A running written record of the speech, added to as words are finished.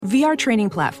VR training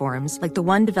platforms, like the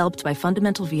one developed by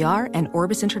Fundamental VR and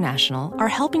Orbis International, are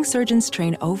helping surgeons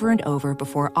train over and over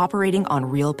before operating on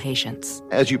real patients.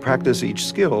 As you practice each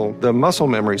skill, the muscle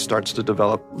memory starts to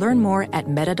develop. Learn more at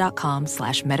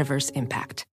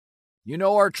meta.com/metaverseimpact. You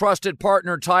know our trusted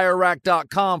partner,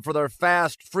 TireRack.com, for their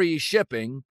fast, free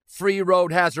shipping, free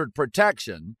road hazard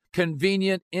protection,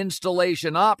 convenient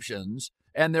installation options,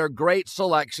 and their great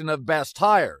selection of best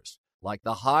tires, like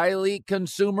the highly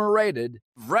consumer-rated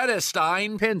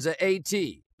Vredestein Pinza AT.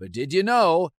 But did you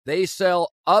know they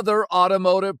sell other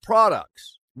automotive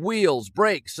products? Wheels,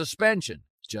 brakes, suspension,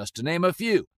 just to name a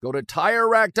few. Go to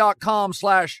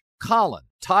TireRack.com/Colin.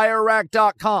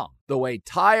 TireRack.com, the way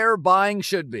tire buying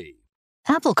should be.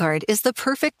 Apple Card is the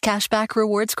perfect cashback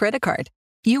rewards credit card.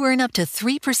 You earn up to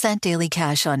 3% daily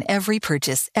cash on every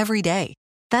purchase every day.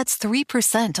 That's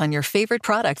 3% on your favorite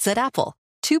products at Apple,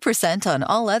 2% on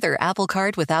all other Apple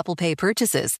Card with Apple Pay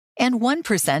purchases, and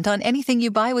 1% on anything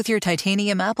you buy with your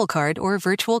titanium Apple Card or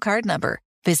virtual card number.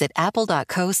 Visit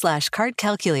apple.co/card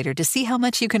calculator to see how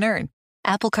much you can earn.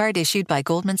 Apple Card issued by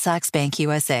Goldman Sachs Bank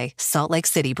USA, Salt Lake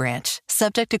City branch.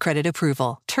 Subject to credit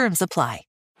approval. Terms apply.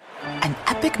 An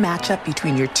epic matchup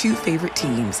between your two favorite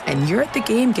teams, and you're at the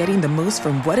game getting the most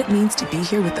from what it means to be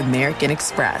here with American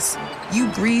Express. You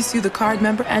breeze through the card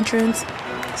member entrance,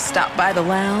 stop by the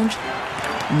lounge.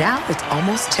 Now it's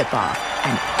almost tip-off,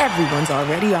 and everyone's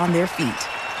already on their feet.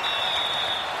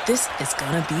 This is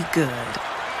gonna be good.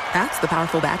 That's the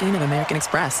powerful backing of American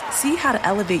Express. See how to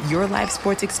elevate your live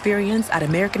sports experience at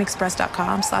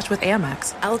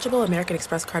americanexpress.com/withAmex. Eligible American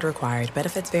Express card required.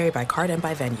 Benefits vary by card and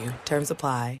by venue. Terms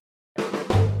apply.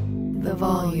 The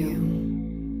volume.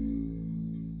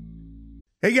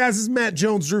 Hey guys, this is Matt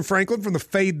Jones, Drew Franklin from the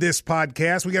Fade This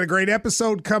podcast. We got a great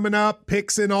episode coming up.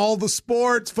 Picks in all the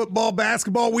sports, football,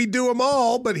 basketball, we do them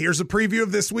all. But here's a preview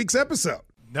of this week's episode.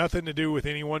 Nothing to do with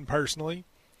anyone personally,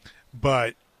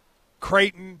 but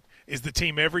Creighton is the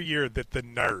team every year that the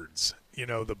nerds,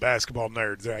 the basketball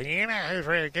nerds, they're like, who's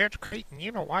really good? Creighton,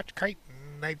 watch Creighton.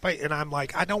 They play. And I'm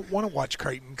like, I don't want to watch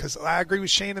Creighton because I agree with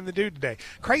Shannon the dude today.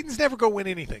 Creighton's never going to win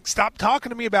anything. Stop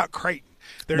talking to me about Creighton.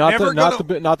 They're not never not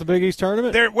the Big East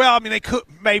tournament. They could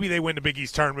maybe they win the Big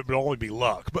East tournament, but it'll only be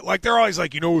luck. But they're always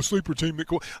like, a sleeper team that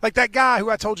cool. Like that guy who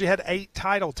I told you had 8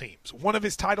 title teams. One of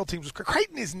his title teams was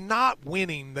Creighton is not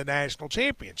winning the national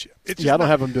championship. I don't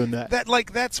have them doing that.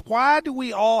 That's why do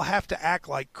we all have to act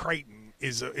like Creighton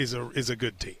is a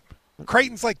good team?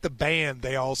 Creighton's like the band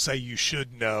they all say you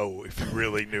should know if you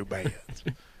really knew bands.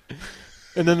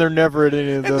 And then they're never at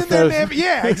any of the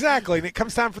yeah, exactly. And it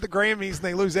comes time for the Grammys, and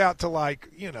they lose out to,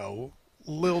 Lil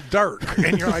Durk.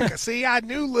 And you're like, see, I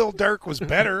knew Lil Durk was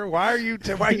better. Why are you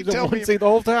telling me? See the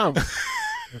whole time.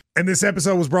 And this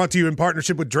episode was brought to you in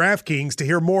partnership with DraftKings. To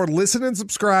hear more, listen and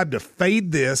subscribe to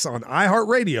Fade This on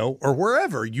iHeartRadio or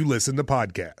wherever you listen to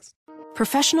podcasts.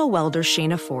 Professional welder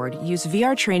Shayna Ford used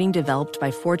VR training developed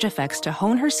by ForgeFX to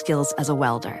hone her skills as a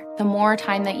welder. The more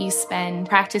time that you spend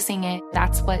practicing it,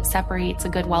 that's what separates a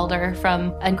good welder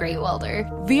from a great welder.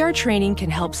 VR training can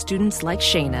help students like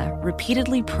Shayna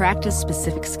repeatedly practice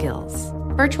specific skills.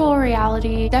 Virtual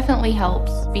reality definitely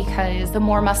helps because the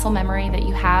more muscle memory that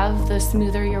you have, the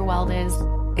smoother your weld is.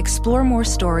 Explore more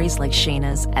stories like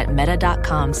Shayna's at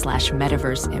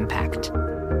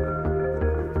meta.com/metaverseimpact.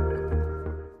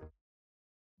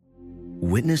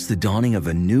 Witness the dawning of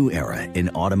a new era in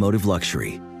automotive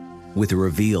luxury with a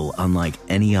reveal unlike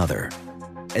any other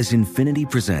as Infiniti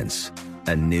presents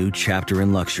a new chapter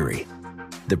in luxury,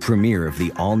 the premiere of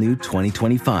the all-new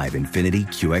 2025 Infiniti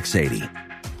QX80.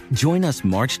 Join us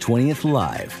March 20th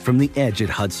live from the Edge at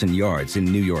Hudson Yards in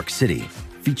New York City,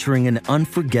 featuring an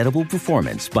unforgettable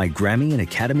performance by Grammy and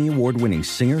Academy Award-winning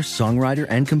singer, songwriter,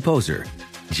 and composer,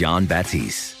 Jon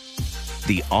Batiste.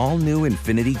 The all-new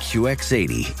Infiniti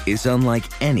QX80 is unlike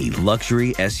any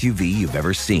luxury SUV you've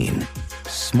ever seen.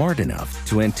 Smart enough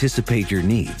to anticipate your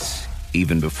needs,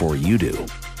 even before you do.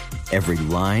 Every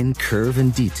line, curve,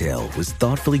 and detail was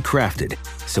thoughtfully crafted,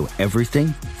 so everything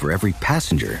for every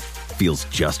passenger feels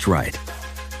just right.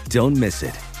 Don't miss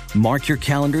it. Mark your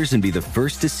calendars and be the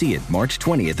first to see it March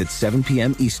 20th at 7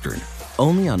 p.m. Eastern,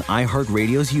 only on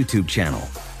iHeartRadio's YouTube channel.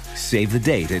 Save the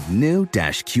date at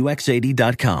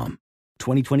new-QX80.com.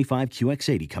 2025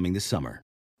 QX80 coming this summer.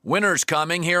 Winter's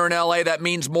coming. Here in L.A., that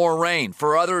means more rain.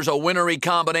 For others, a wintry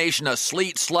combination of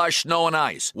sleet, slush, snow, and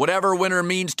ice. Whatever winter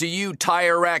means to you,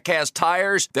 Tire Rack has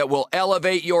tires that will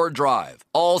elevate your drive.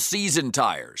 All-season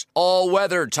tires,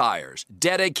 all-weather tires,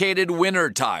 dedicated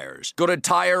winter tires. Go to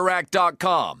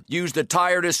TireRack.com. Use the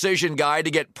Tire Decision Guide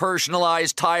to get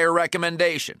personalized tire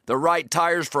recommendation. The right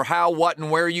tires for how, what,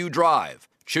 and where you drive.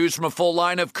 Choose from a full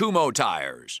line of Kumho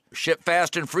tires. Ship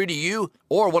fast and free to you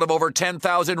or one of over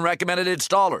 10,000 recommended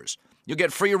installers. You'll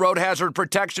get free road hazard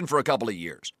protection for a couple of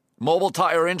years. Mobile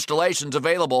tire installations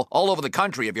available all over the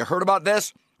country. Have you heard about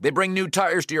this? They bring new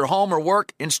tires to your home or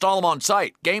work, install them on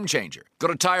site. Game changer. Go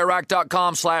to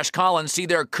TireRack.com/Colin, see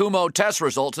their Kumho test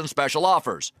results and special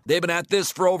offers. They've been at this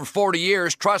for over 40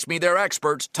 years. Trust me, they're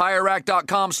experts.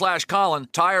 TireRack.com/Colin.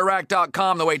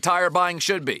 TireRack.com, the way tire buying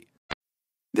should be.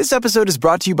 This episode is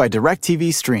brought to you by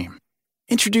DirecTV Stream.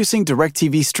 Introducing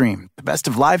DirecTV Stream, the best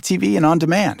of live TV and on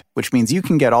demand, which means you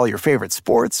can get all your favorite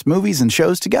sports, movies, and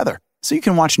shows together. So you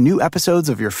can watch new episodes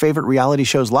of your favorite reality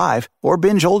shows live or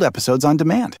binge old episodes on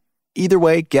demand. Either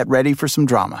way, get ready for some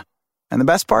drama. And the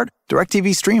best part?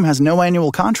 DirecTV Stream has no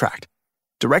annual contract.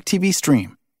 DirecTV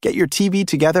Stream. Get your TV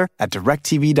together at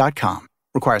directtv.com.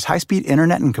 Requires high-speed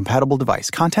internet and compatible device.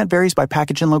 Content varies by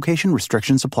package and location.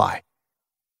 Restrictions apply.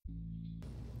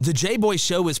 The Jboy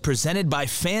Show is presented by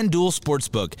FanDuel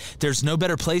Sportsbook. There's no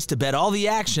better place to bet all the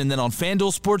action than on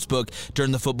FanDuel Sportsbook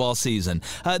during the football season.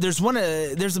 There's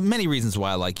many reasons why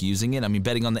I like using it. I mean,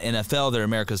 betting on the NFL, they're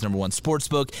America's #1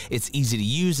 sportsbook. It's easy to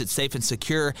use, it's safe and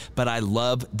secure, but I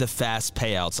love the fast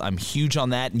payouts. I'm huge on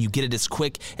that, and you get it as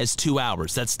quick as 2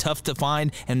 hours. That's tough to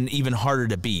find and even harder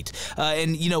to beat.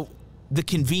 The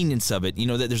convenience of it,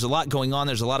 that there's a lot going on.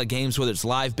 There's a lot of games, whether it's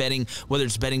live betting, whether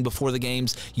it's betting before the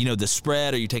games, the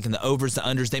spread, or you're taking the overs, the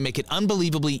unders. They make it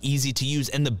unbelievably easy to use.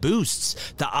 And the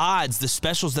boosts, the odds, the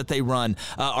specials that they run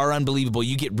are unbelievable.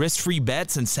 You get risk-free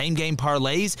bets and same-game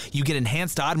parlays. You get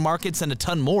enhanced odd markets and a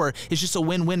ton more. It's just a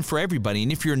win-win for everybody.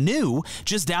 And if you're new,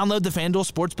 just download the FanDuel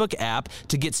Sportsbook app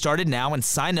to get started now and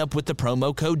sign up with the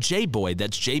promo code JBOY.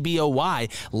 That's JBOY.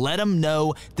 Let them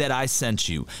know that I sent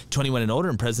you. 21 and older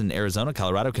and present in Arizona,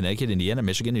 Colorado, Connecticut, Indiana,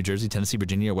 Michigan, New Jersey, Tennessee,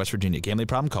 Virginia, or West Virginia. Gambling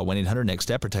problem? Call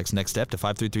 1-800-NEXT-STEP or text NEXT STEP to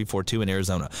 53342 in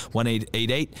Arizona.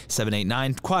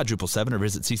 1-888-789-777 or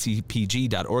visit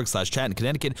ccpg.org/chat in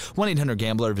Connecticut.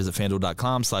 1-800-GAMBLER. Visit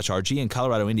FanDuel.com/RG in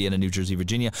Colorado, Indiana, New Jersey,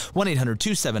 Virginia.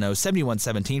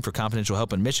 1-800-270-7117 for confidential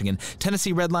help in Michigan.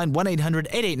 Tennessee Redline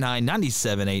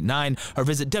 1-800-889-9789 or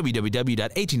visit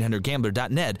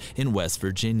www.1800gambler.net in West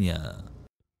Virginia.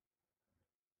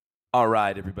 All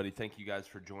right, everybody. Thank you guys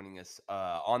for joining us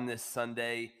on this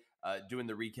Sunday, doing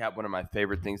the recap. One of my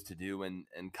favorite things to do, and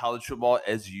college football,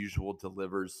 as usual,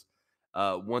 delivers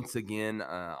once again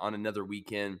on another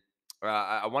weekend.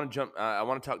 I want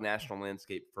to talk national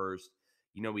landscape first.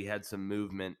 We had some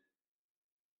movement.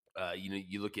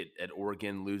 You look at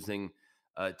Oregon losing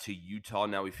to Utah.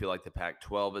 Now we feel like the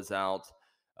Pac-12 is out.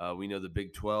 We know the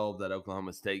Big 12, that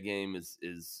Oklahoma State game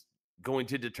is going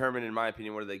to determine, in my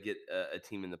opinion, whether they get a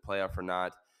team in the playoff or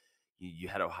not. You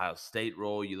had Ohio State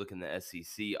roll. You look in the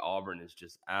SEC, Auburn is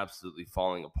just absolutely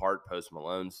falling apart, Post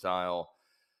Malone style.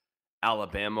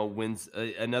 Alabama wins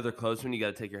another close one. You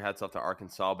got to take your hats off to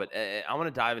Arkansas. But I want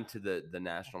to dive into the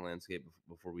national landscape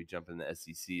before we jump into the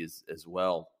SEC as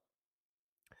well.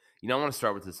 I want to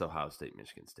start with this Ohio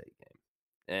State-Michigan State game.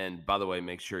 And by the way,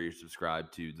 make sure you're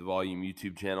subscribed to the Volume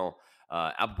YouTube channel,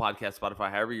 Apple Podcasts,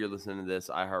 Spotify, however you're listening to this,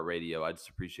 iHeartRadio. I just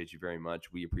appreciate you very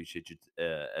much. We appreciate you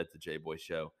at the Jboy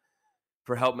Show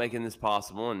for help making this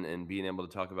possible and being able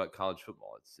to talk about college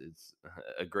football. It's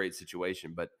a great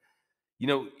situation. But,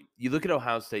 you look at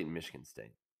Ohio State and Michigan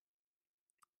State.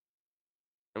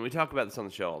 And we talk about this on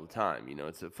the show all the time.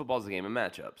 Football's a game of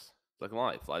matchups. It's like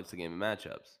life. Life's a game of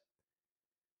matchups.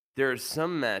 There are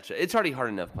some matchups. It's already hard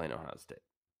enough playing Ohio State.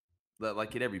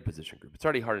 Like at every position group. It's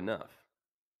already hard enough.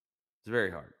 It's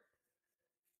very hard.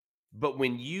 But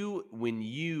when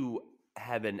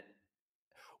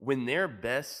their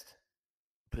best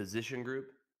position group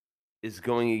is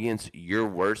going against your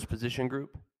worst position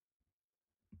group,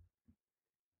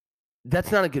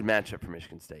 that's not a good matchup for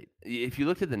Michigan State. If you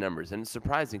looked at the numbers, and it's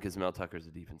surprising because Mel Tucker's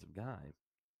a defensive guy,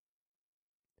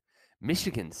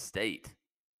 Michigan State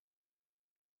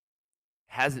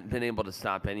hasn't been able to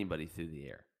stop anybody through the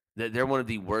air. They're one of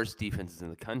the worst defenses in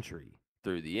the country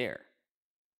through the air.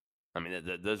 I mean,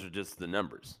 those are just the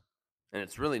numbers. And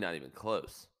it's really not even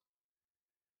close.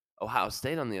 Ohio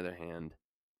State, on the other hand,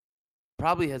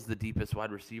 probably has the deepest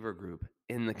wide receiver group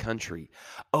in the country.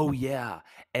 Oh, yeah.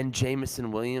 And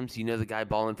Jamison Williams, the guy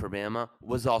balling for Bama,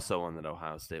 was also on that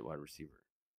Ohio State wide receiver.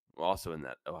 Also in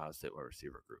that Ohio State wide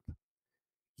receiver group.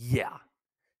 Yeah.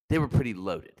 They were pretty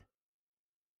loaded.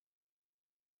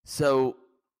 So,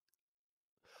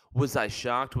 was I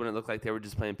shocked when it looked like they were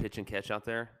just playing pitch and catch out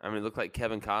there? I mean, it looked like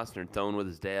Kevin Costner throwing with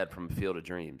his dad from a Field of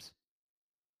Dreams.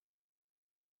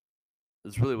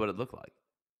 That's really what it looked like.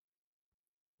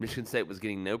 Michigan State was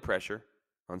getting no pressure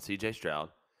on C.J. Stroud.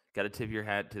 Got to tip your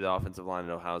hat to the offensive line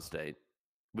at Ohio State,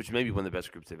 which may be one of the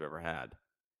best groups they've ever had.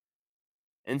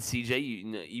 And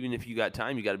CJ, even if you got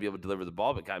time, you got to be able to deliver the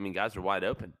ball. But, guys are wide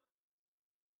open.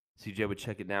 CJ would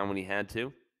check it down when he had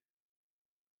to.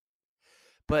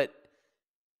 But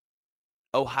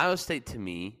Ohio State, to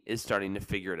me, is starting to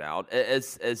figure it out,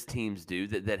 as teams do,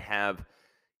 that have,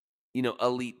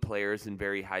 elite players and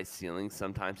very high ceilings.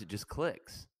 Sometimes it just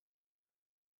clicks.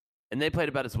 And they played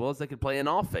about as well as they could play in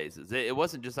all phases. It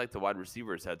wasn't just like the wide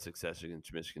receivers had success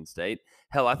against Michigan State.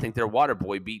 Hell, I think their water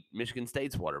boy beat Michigan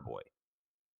State's water boy.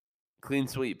 Clean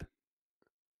sweep.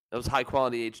 That was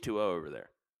high-quality H2O over there.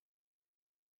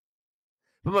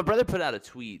 But my brother put out a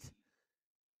tweet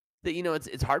that,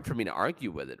 it's hard for me to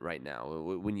argue with it right now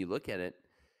when you look at it.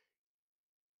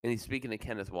 And he's speaking to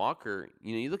Kenneth Walker.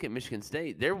 You look at Michigan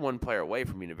State, they're one player away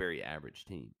from being a very average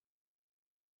team.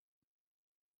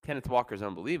 Kenneth Walker's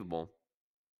unbelievable,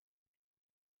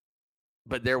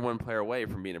 but they're one player away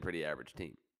from being a pretty average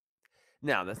team.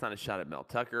 Now, that's not a shot at Mel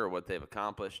Tucker or what they've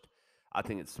accomplished. I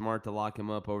think it's smart to lock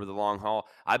him up over the long haul.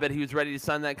 I bet he was ready to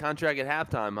sign that contract at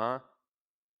halftime, huh?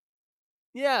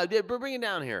 Yeah, bring it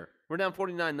down here. We're down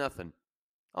 49-0.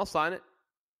 I'll sign it.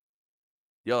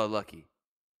 Y'all are lucky.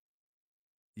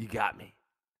 You got me.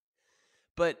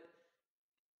 But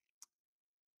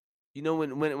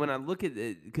when I look at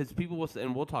it, because people will say,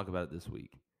 and we'll talk about it this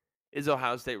week, is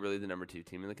Ohio State really the number 2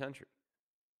 team in the country?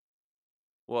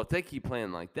 Well, if they keep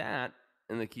playing like that,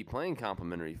 and they keep playing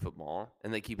complimentary football,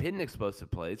 and they keep hitting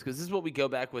explosive plays, because this is what we go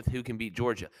back with who can beat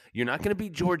Georgia. You're not going to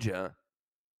beat Georgia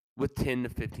with 10 to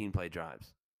 15 play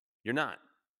drives. You're not.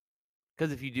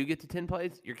 Because if you do get to 10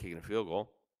 plays, you're kicking a field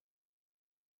goal.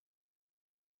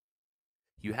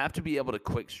 You have to be able to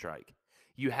quick strike.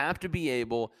 You have to be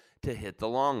able to hit the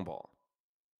long ball.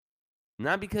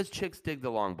 Not because chicks dig the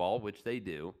long ball, which they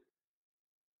do,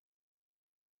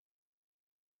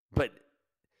 but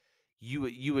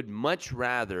you would much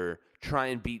rather try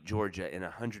and beat Georgia in a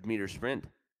 100-meter sprint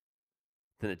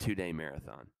than a 2-day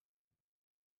marathon.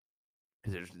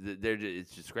 Because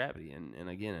it's just gravity. And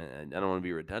again, I don't want to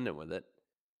be redundant with it,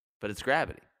 but it's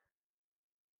gravity.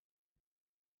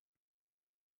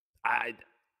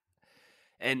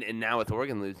 And now with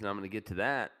Oregon losing, I'm going to get to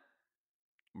that.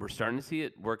 We're starting to see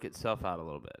it work itself out a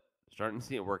little bit.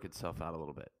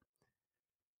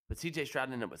 But C.J.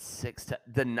 Stroud ended up with 6.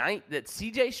 The night that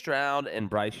C.J. Stroud and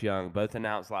Bryce Young both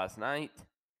announced last night,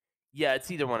 yeah, it's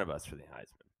either one of us for the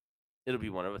Heisman. It'll be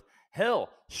one of us. Hell,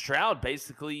 Stroud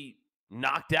basically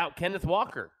knocked out Kenneth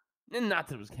Walker. And not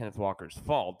that it was Kenneth Walker's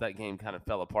fault. That game kind of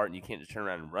fell apart, and you can't just turn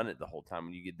around and run it the whole time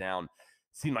when you get down.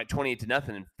 Seemed like 28-0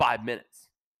 in 5 minutes.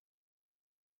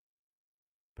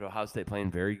 But Ohio State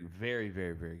playing very, very,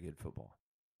 very, very good football.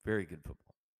 Very good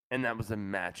football. And that was a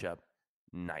matchup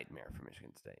nightmare for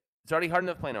Michigan State. It's already hard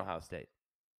enough playing Ohio State.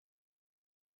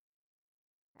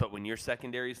 But when your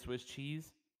secondary is Swiss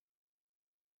cheese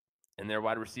and their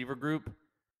wide receiver group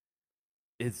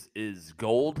is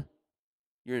gold,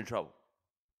 you're in trouble.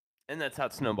 And that's how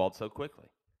it snowballed so quickly.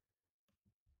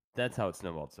 I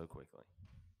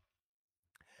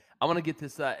want to get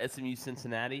this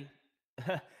SMU-Cincinnati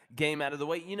game out of the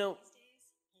way. You know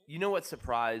what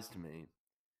surprised me?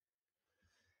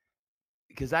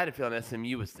 Because I had a feeling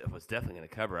SMU was definitely going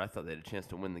to cover. I thought they had a chance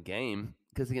to win the game.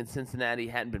 Because, again, Cincinnati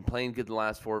hadn't been playing good the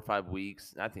last 4 or 5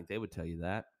 weeks. I think they would tell you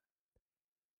that.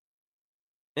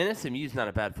 And SMU's not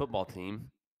a bad football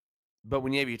team. But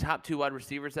when you have your top 2 wide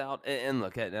receivers out, and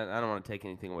look, I don't want to take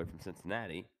anything away from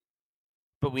Cincinnati,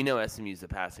 but we know SMU's a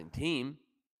passing team.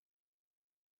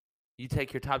 You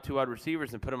take your top 2 wide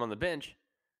receivers and put them on the bench,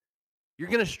 you're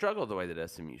going to struggle the way that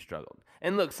SMU struggled.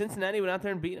 And look, Cincinnati went out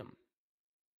there and beat them.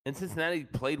 And Cincinnati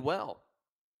played well.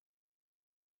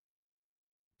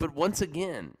 But once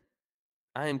again,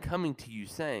 I am coming to you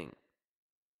saying,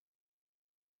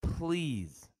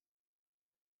 please,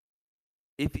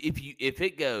 if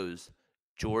it goes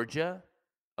Georgia,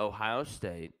 Ohio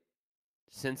State,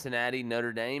 Cincinnati,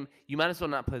 Notre Dame, you might as well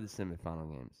not play the semifinal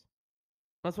games.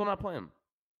 Might as well not play them.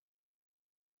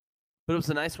 But it was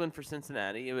a nice win for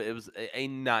Cincinnati. It was a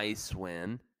nice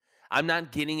win. I'm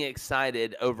not getting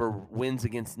excited over wins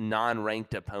against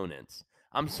non-ranked opponents.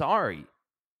 I'm sorry.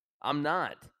 I'm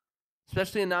not.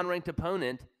 Especially a non-ranked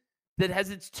opponent that has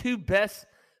its 2 best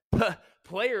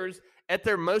players at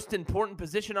their most important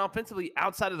position offensively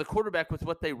outside of the quarterback with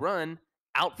what they run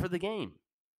out for the game.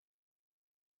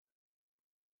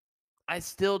 I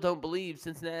still don't believe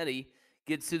Cincinnati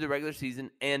gets through the regular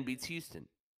season and beats Houston.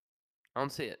 I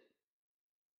don't see it.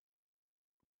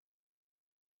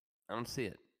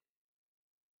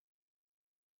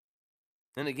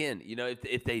 And again,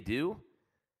 if they do,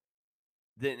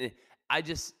 then I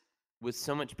just, with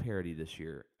so much parity this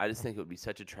year, I just think it would be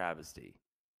such a travesty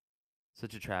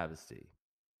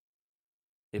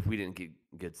if we didn't get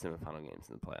good semifinal games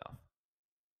in the playoff.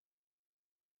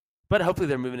 But hopefully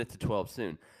they're moving it to 12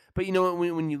 soon. But you know,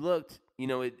 when you looked, you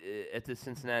know, at the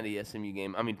Cincinnati SMU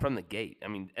game, I mean, from the gate, I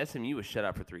mean, SMU was shut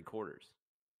out for 3 quarters.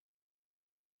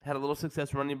 Had a little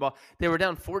success running the ball. They were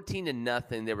down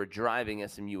 14-0. They were driving,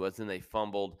 SMU was, and they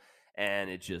fumbled, and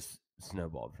it just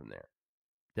snowballed from there.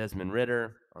 Desmond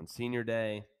Ridder on senior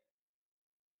day.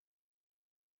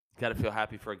 Got to feel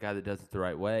happy for a guy that does it the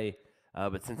right way.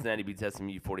 But Cincinnati beats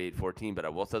SMU 48-14. But I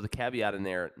will throw the caveat in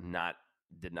there,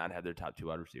 did not have their top 2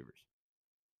 wide receivers.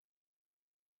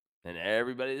 And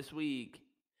everybody this week,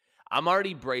 I'm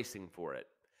already bracing for it.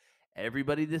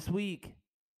 Everybody this week,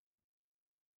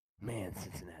 man,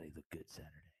 Cincinnati looked good Saturday.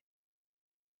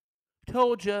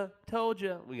 Told you.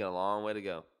 We got a long way to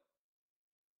go.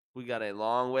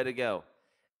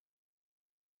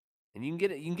 And you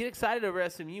can get excited over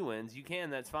SMU wins. You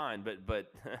can, that's fine.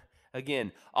 But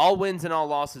again, all wins and all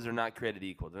losses are not created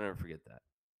equal. Don't ever forget that.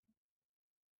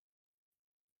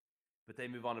 But they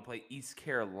move on to play East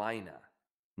Carolina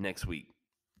next week.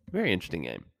 Very interesting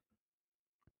game.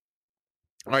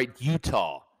 All right,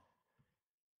 Utah.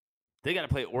 They got to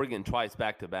play Oregon twice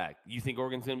back-to-back. You think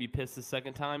Oregon's going to be pissed the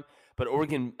second time? But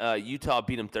Utah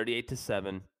beat them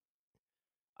 38-7.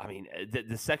 I mean,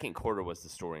 the second quarter was the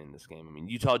story in this game. I mean,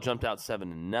 Utah jumped out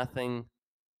 7-0.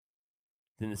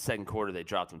 Then the second quarter, they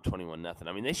dropped them 21-0.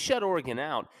 I mean, they shut Oregon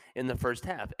out in the first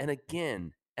half. And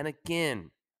again,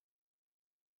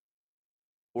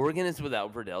 Oregon is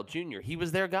without Verdell Jr. He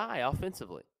was their guy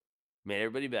offensively. Made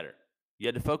everybody better. You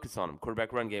had to focus on him.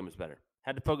 Quarterback run game was better.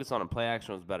 Had to focus on him. Play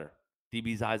action was better.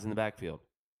 DB's eyes in the backfield.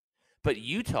 But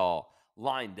Utah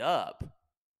lined up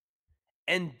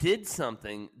and did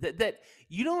something that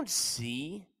you don't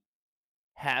see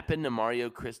happen to Mario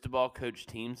Cristobal coach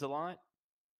teams a lot.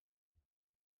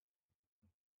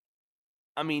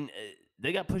 I mean,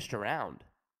 they got pushed around.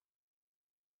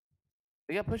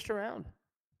 I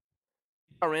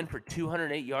ran for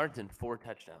 208 yards and 4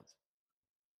 touchdowns.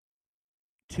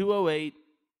 208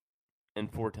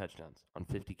 and 4 touchdowns on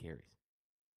 50 carries.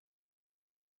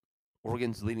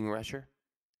 Oregon's leading rusher,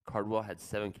 Cardwell, had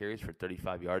 7 carries for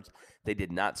 35 yards. They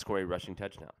did not score a rushing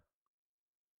touchdown.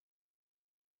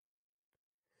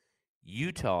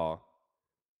 Utah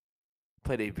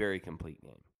played a very complete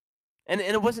game. And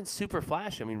it wasn't super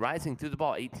flashy. I mean, Rising threw the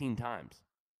ball 18 times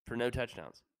for no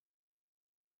touchdowns.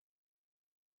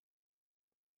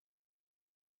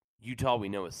 Utah, we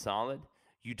know, is solid.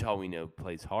 Utah, we know,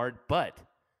 plays hard. But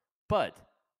I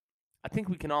think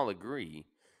we can all agree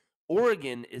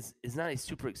Oregon is not a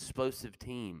super explosive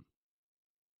team,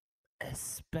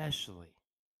 especially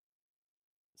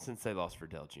since they lost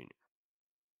Verdell Jr.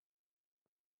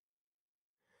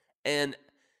 And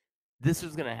this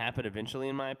was going to happen eventually,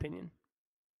 in my opinion.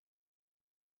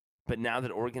 But now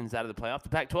that Oregon's out of the playoff, the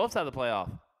Pac-12's out of the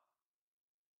playoff.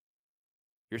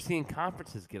 You're seeing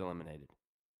conferences get eliminated.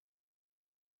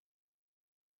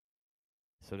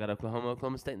 Still got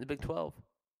Oklahoma State in the Big 12.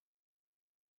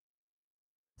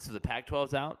 So the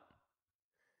Pac-12's out.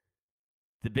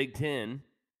 The Big 10,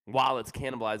 while it's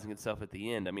cannibalizing itself at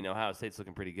the end, I mean, Ohio State's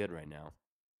looking pretty good right now.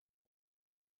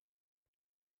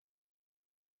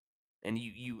 And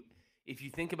you if you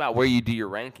think about where you do your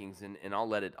rankings, and I'll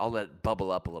let it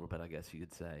bubble up a little bit, I guess you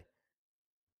could say.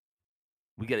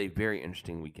 We got a very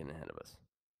interesting weekend ahead of us.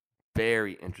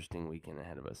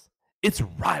 It's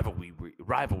rivalry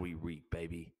week,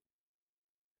 baby.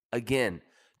 Again,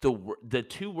 the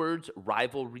 2 words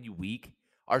rivalry week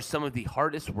are some of the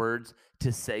hardest words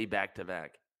to say back to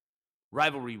back.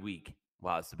 Rivalry week.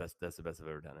 Wow, that's the best I've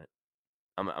ever done it.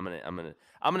 I'm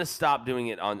gonna stop doing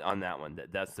it on that one.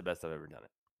 That's the best I've ever done it.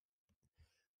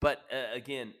 But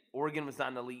again, Oregon was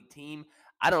not an elite team.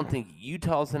 I don't think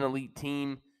Utah's an elite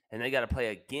team, and they got to play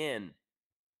again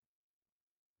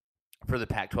for the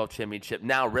Pac-12 championship.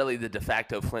 Now, really, the de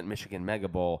facto Flint-Michigan Mega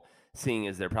Bowl, seeing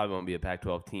as there probably won't be a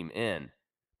Pac-12 team in.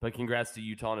 But congrats to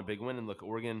Utah on a big win. And look,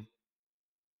 Oregon,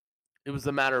 it was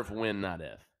a matter of when, not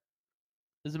if.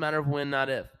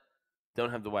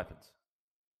 Don't have the weapons.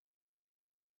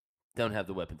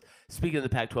 Speaking of the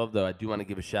Pac-12, though, I do want to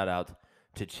give a shout-out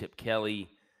to Chip Kelly,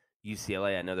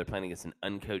 UCLA. I know they're playing against an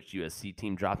uncoached USC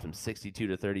team. Dropped them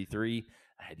 62-33.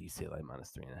 I had UCLA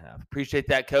minus 3.5. Appreciate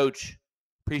that, Coach.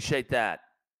 Appreciate that.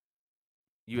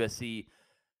 USC,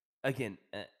 again,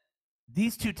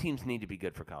 these 2 teams need to be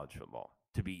good for college football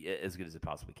to be as good as it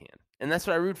possibly can. And that's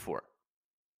what I root for.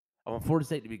 I want Florida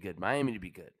State to be good, Miami to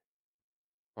be good.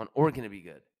 I want Oregon to be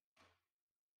good.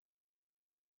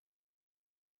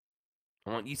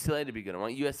 I want UCLA to be good. I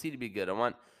want USC to be good. I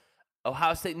want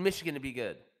Ohio State and Michigan to be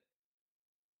good.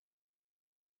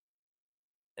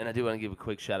 And I do want to give a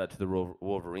quick shout out to the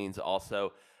Wolverines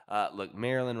also. Look,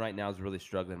 Maryland right now is really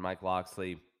struggling. Mike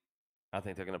Loxley, I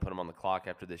think they're going to put him on the clock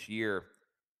after this year.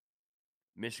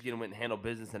 Michigan went and handled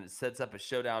business, and it sets up a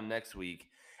showdown next week.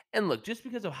 And look, just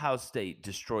because Ohio State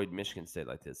destroyed Michigan State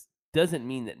like this doesn't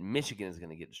mean that Michigan is going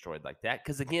to get destroyed like that.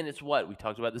 Because, again, it's what? We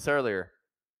talked about this earlier.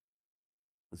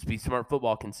 Let's be smart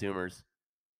football consumers.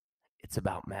 It's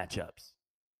about matchups.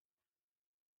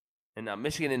 And now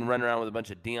Michigan didn't run around with a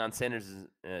bunch of Deion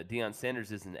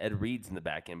Sanderses and Ed Reeds in the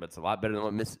back end, but it's a lot better than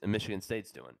what Michigan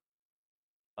State's doing.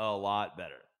 A lot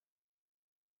better.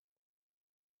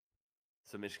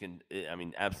 So Michigan,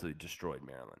 absolutely destroyed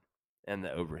Maryland. And the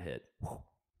overhit,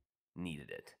 needed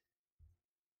it.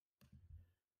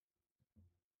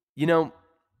 A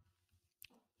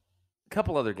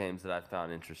couple other games that I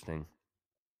found interesting.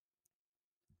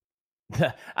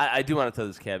 I do want to throw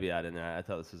this caveat in there. I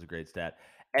thought this was a great stat.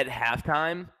 At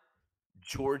halftime,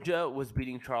 Georgia was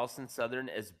beating Charleston Southern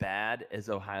as bad as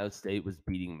Ohio State was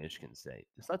beating Michigan State.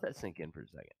 Just let that sink in for a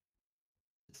second.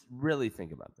 Just really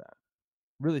think about that.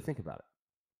 Really think about it.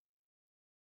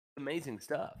 It's amazing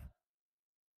stuff.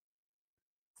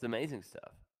 It's amazing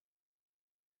stuff.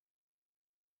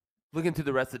 Looking through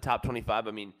the rest of the top 25,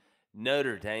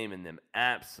 Notre Dame and them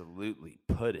absolutely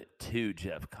put it to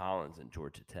Jeff Collins and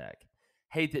Georgia Tech.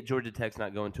 Hate that Georgia Tech's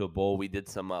not going to a bowl. We did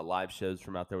some live shows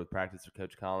from out there with practice with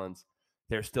Coach Collins.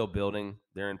 They're still building.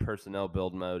 They're in personnel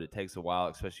build mode. It takes a while,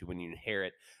 especially when you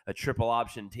inherit a triple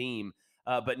option team.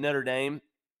 But Notre Dame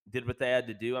did what they had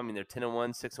to do. They're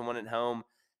 10-1, 6-1 at home.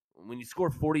 When you score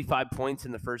 45 points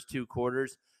in the first two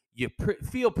quarters, you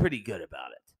feel pretty good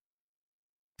about it,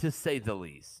 to say the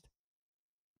least.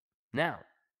 Now,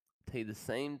 I'll tell you the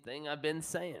same thing I've been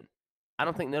saying. I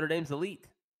don't think Notre Dame's elite.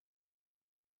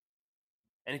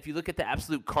 And if you look at the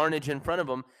absolute carnage in front of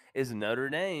them, is Notre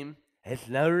Dame. It's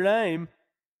Notre Dame.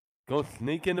 Go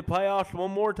sneak into playoffs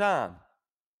one more time,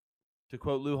 to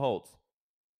quote Lou Holtz.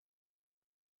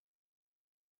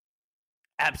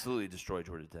 Absolutely destroy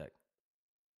Georgia Tech.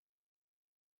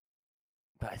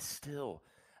 But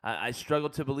I struggle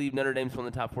to believe Notre Dame's one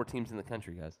of the top 4 teams in the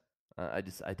country, guys. I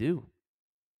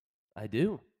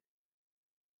do.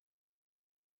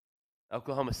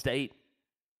 Oklahoma State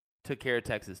took care of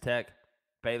Texas Tech.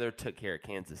 Baylor took care of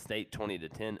Kansas State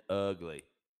 20-10. Ugly.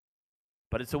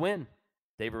 But it's a win.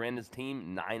 Dave Aranda's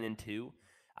team, 9-2.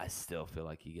 I still feel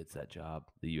like he gets that job,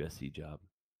 the USC job.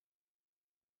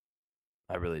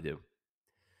 I really do.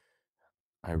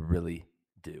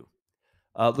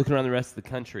 Looking around the rest of the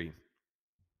country,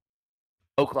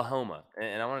 Oklahoma,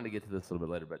 and I wanted to get to this a little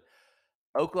bit later, but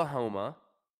Oklahoma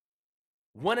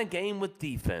won a game with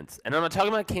defense. And I'm not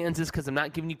talking about Kansas because I'm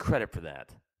not giving you credit for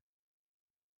that.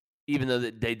 Even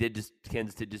though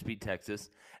Kansas did just beat Texas,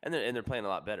 and they're playing a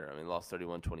lot better. They lost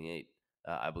 31-28,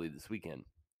 I believe, this weekend.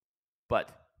 But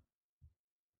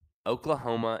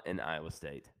Oklahoma and Iowa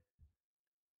State.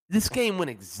 This game went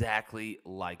exactly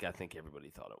like I think everybody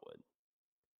thought it would.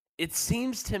 It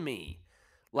seems to me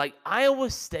like Iowa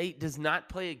State does not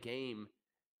play a game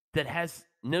that has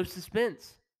no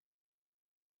suspense.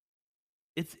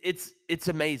 It's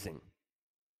amazing.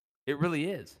 It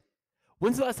really is.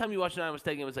 When's the last time you watched an Iowa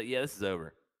State game and was like, yeah, this is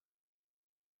over?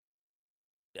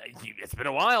 It's been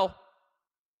a while.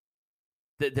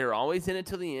 They're always in it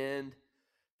till the end.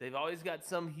 They've always got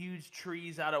some huge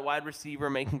trees out at wide receiver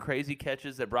making crazy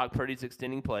catches that Brock Purdy's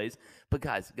extending plays. But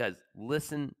guys,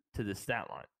 listen to this stat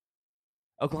line.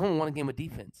 Oklahoma won a game with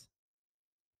defense.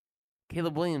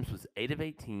 Caleb Williams was 8 of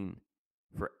 18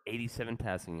 for 87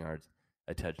 passing yards,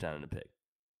 a touchdown and a pick.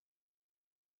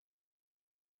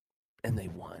 And they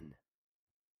won.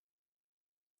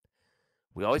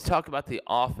 We always talk about the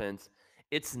offense.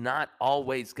 It's not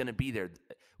always going to be there.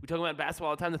 We talk about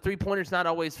basketball all the time. The three-pointer's not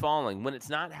always falling. When it's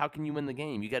not, how can you win the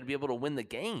game? You got to be able to win the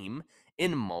game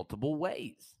in multiple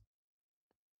ways.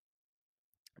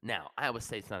 Now, Iowa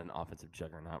State's not an offensive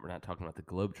juggernaut. We're not talking about the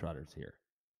Globetrotters here.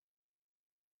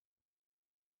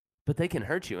 But they can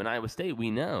hurt you. And Iowa State, we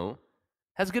know,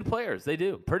 has good players. They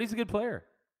do. Purdy's a good player.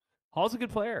 Hall's a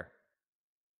good player.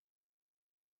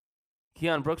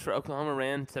 Keon Brooks for Oklahoma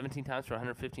ran 17 times for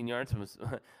 115 yards and was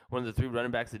one of the 3 running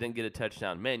backs that didn't get a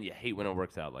touchdown. Man, you hate when it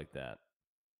works out like that.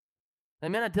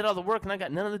 Like, man, I did all the work and I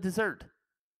got none of the dessert.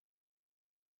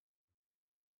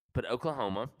 But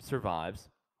Oklahoma survives,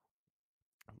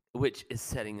 which is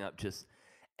setting up just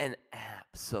an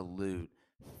absolute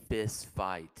fist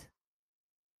fight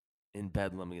in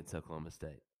Bedlam against Oklahoma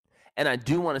State. And I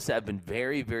do want to say I've been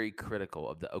very, very critical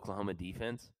of the Oklahoma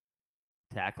defense.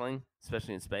 Tackling,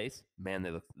 especially in space, man,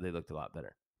 they looked a lot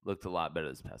better. Looked a lot better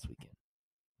this past weekend.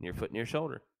 Near foot, near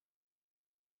shoulder.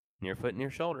 Near foot, near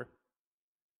shoulder.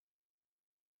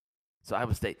 So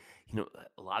Iowa State,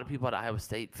 a lot of people at Iowa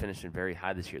State finishing very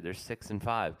high this year. They're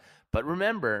 6-5. But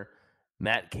remember,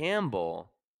 Matt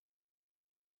Campbell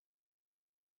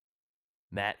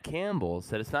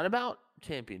said it's not about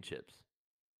championships.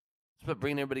 It's about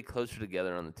bringing everybody closer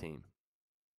together on the team.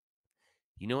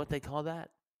 You know what they call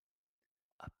that?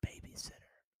 A babysitter.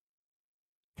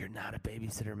 You're not a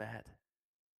babysitter, Matt.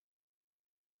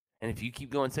 And if you keep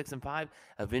going 6-5,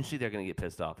 eventually they're going to get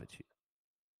pissed off at you.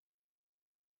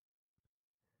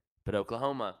 But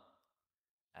Oklahoma,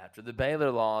 after the Baylor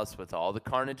loss, with all the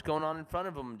carnage going on in front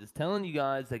of them, I'm just telling you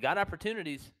guys, they got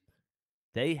opportunities.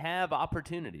 They have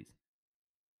opportunities.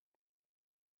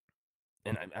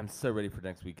 And I'm so ready for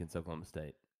next week against Oklahoma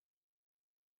State.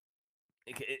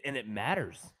 And it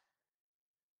matters.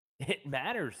 It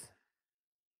matters.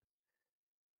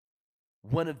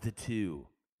 One of the two.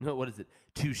 No, what is it?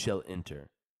 Two shall enter.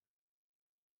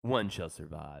 One shall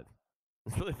survive.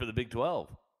 It's really for the Big 12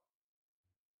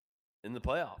 in the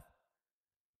playoff.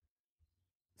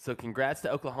 So congrats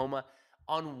to Oklahoma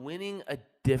on winning a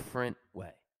different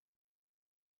way.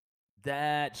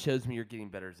 That shows me you're getting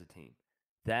better as a team.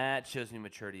 That shows me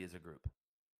maturity as a group.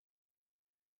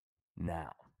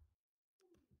 Now,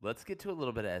 let's get to a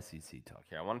little bit of SEC talk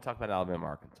here. I want to talk about Alabama,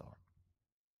 Arkansas.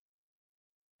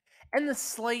 And the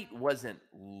slate wasn't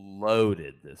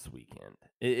loaded this weekend.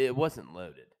 It wasn't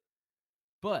loaded.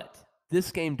 But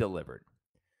this game delivered.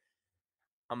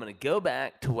 I'm going to go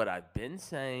back to what I've been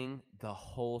saying the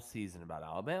whole season about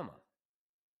Alabama.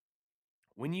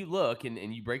 When you look and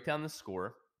you break down the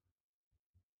score,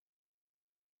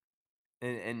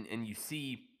 and you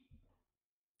see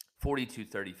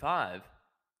 42-35,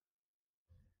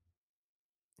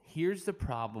 here's the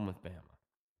problem with Bama.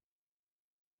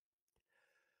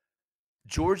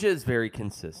 Georgia is very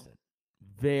consistent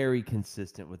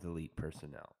with elite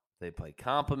personnel. They play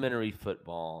complementary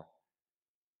football.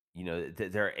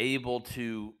 They're able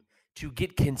to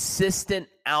get consistent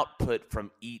output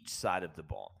from each side of the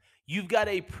ball. You've got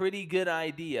a pretty good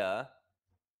idea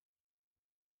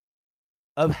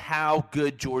of how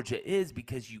good Georgia is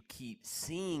because you keep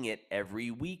seeing it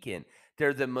every weekend.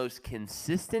 They're the most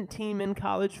consistent team in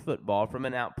college football from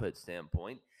an output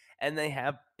standpoint, and they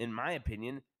have, in my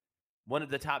opinion, one of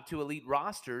the top two elite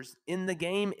rosters in the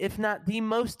game, if not the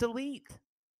most elite.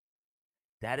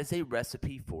 That is a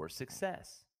recipe for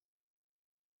success.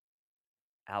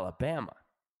 Alabama.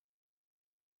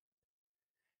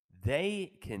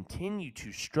 They continue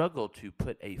to struggle to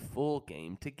put a full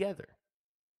game together.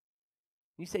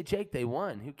 You say, Jake, they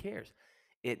won. Who cares?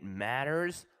 It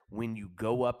matters when you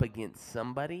go up against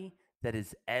somebody that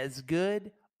is as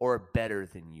good or better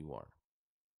than you are.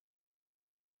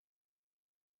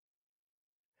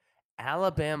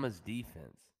 Alabama's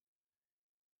defense,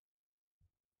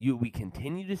 we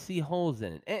continue to see holes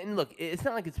in it. And look, it's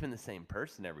not like it's been the same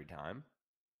person every time.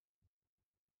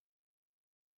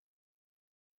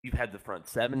 You've had the front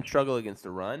seven struggle against the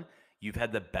run. You've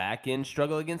had the back end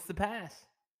struggle against the pass.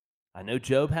 I know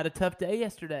Job had a tough day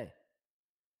yesterday.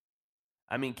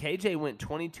 I mean, KJ went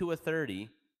 22 of 30.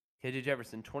 KJ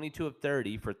Jefferson, 22 of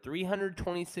 30 for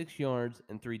 326 yards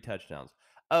and 3 touchdowns.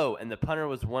 Oh, and the punter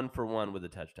was 1 for 1 with a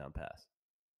touchdown pass.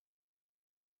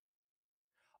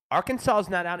 Arkansas is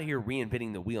not out here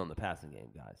reinventing the wheel in the passing game,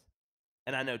 guys.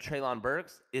 And I know Treylon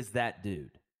Burks is that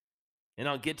dude. And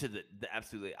I'll get to the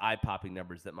absolutely eye-popping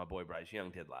numbers that my boy Bryce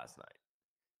Young did last night.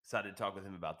 Excited to talk with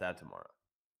him about that tomorrow.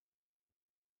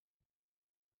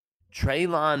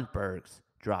 Treylon Burks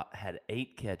had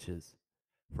 8 catches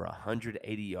for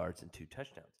 180 yards and 2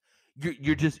 touchdowns.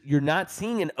 You're not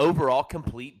seeing an overall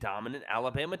complete dominant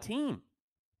Alabama team.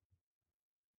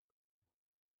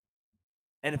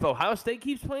 And if Ohio State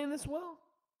keeps playing this well,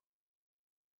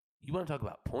 you want to talk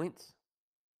about points?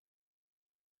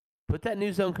 Put that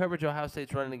new zone coverage Ohio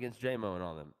State's running against J-Mo and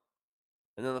all them.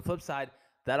 And then on the flip side,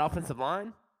 that offensive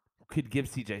line could give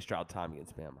C.J. Stroud time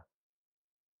against Bama.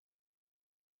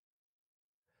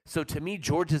 So to me,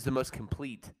 Georgia's the most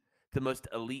complete, the most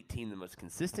elite team, the most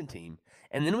consistent team.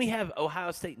 And then we have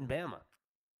Ohio State and Bama.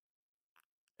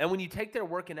 And when you take their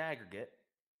work in aggregate,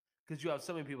 because you have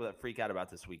so many people that freak out about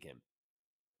this weekend.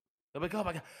 They're like, oh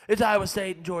my God, it's Iowa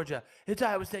State and Georgia. It's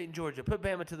Iowa State and Georgia. Put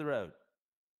Bama to the road.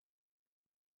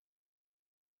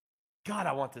 God,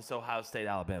 I want this Ohio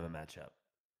State-Alabama matchup.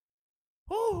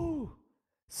 Woo!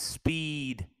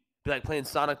 Speed. Be like playing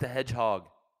Sonic the Hedgehog.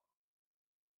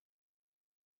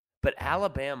 But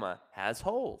Alabama has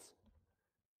holes.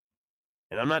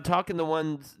 And I'm not talking the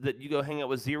ones that you go hang out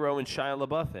with Zero and Shia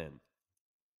LaBeouf in.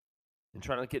 And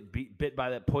try not to get bit by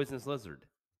that poisonous lizard.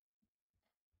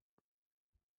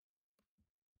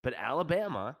 But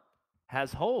Alabama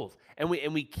has holes. And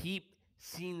we keep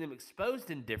seeing them exposed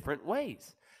in different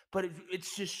ways. But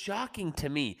it's just shocking to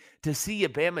me to see a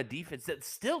Bama defense that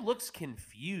still looks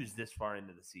confused this far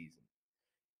into the season.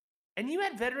 And you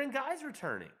had veteran guys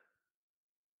returning.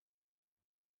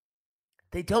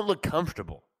 They don't look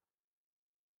comfortable.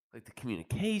 Like the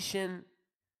communication,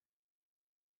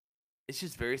 it's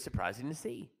just very surprising to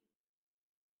see.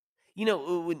 You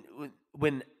know,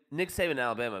 when Nick Saban and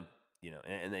Alabama, you know,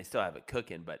 and they still have it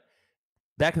cooking, but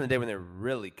back in the day when they were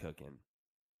really cooking,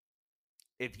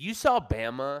 if you saw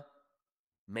Bama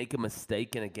make a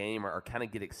mistake in a game or kind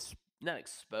of get not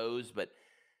exposed, but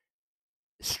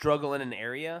struggle in an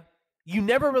area, you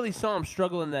never really saw them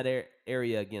struggle in that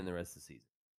area again the rest of the season.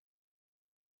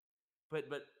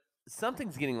 But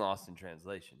something's getting lost in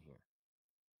translation here.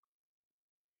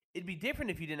 It'd be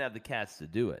different if you didn't have the cats to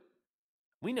do it.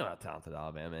 We know how talented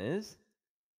Alabama is.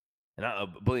 And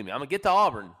believe me, I'm going to get to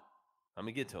Auburn. I'm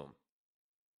going to get to them.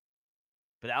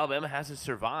 But Alabama has to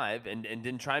survive and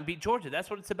then try and beat Georgia. That's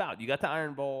what it's about. You got the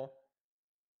Iron Bowl.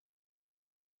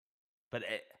 But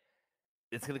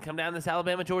it's going to come down to this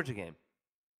Alabama-Georgia game.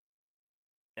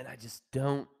 And I just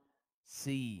don't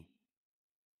see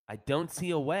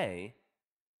a way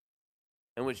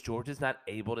in which Georgia's not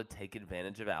able to take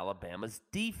advantage of Alabama's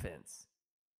defense.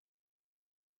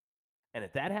 And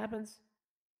if that happens,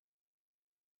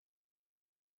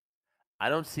 I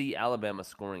don't see Alabama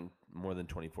scoring more than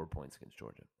 24 points against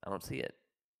Georgia. I don't see it.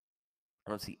 I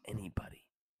don't see anybody.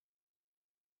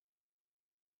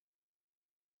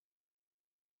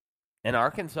 And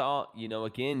Arkansas, you know,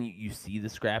 again, you see the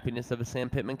scrappiness of a Sam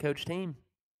Pittman coach team.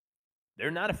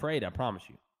 They're not afraid, I promise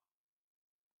you.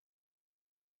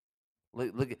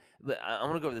 Look, I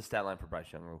want to go over the stat line for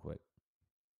Bryce Young real quick.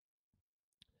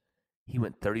 He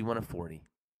went 31 of 40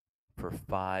 for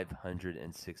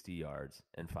 560 yards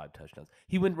and 5 touchdowns.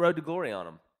 He went road to glory on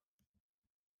him.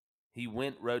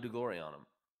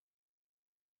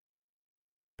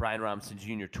 Brian Robinson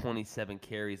Jr., 27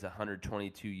 carries,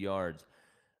 122 yards.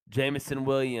 Jamison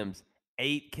Williams,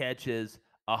 8 catches,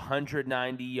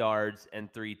 190 yards,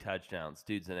 and 3 touchdowns.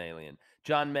 Dude's an alien.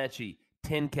 John Mechie,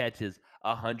 10 catches,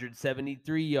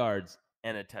 173 yards,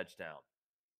 and a touchdown.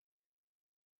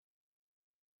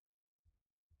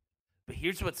 But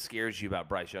here's what scares you about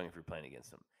Bryce Young if you're playing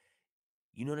against him.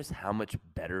 You notice how much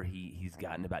better he's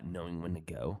gotten about knowing when to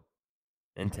go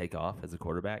and take off as a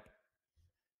quarterback?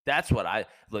 That's what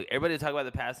look, everybody talk about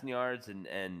the passing yards and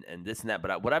this and that,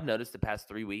 but what I've noticed the past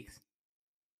 3 weeks,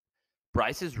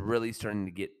 Bryce is really starting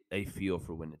to get a feel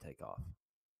for when to take off.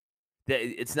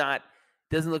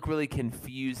 Doesn't look really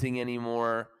confusing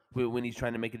anymore when he's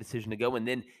trying to make a decision to go. And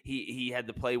then he had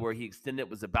the play where he extended,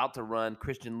 was about to run.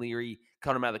 Christian Leary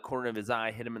caught him out of the corner of his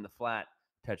eye, hit him in the flat,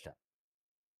 touchdown.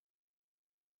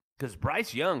 Because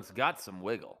Bryce Young's got some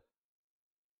wiggle.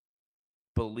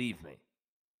 Believe me.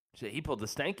 He pulled the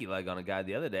stanky leg on a guy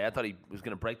the other day. I thought he was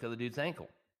going to break the other dude's ankle.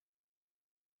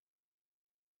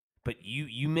 But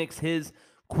you mix his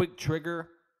quick trigger,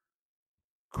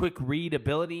 quick read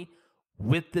ability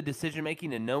with the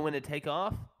decision-making and know when to take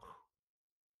off,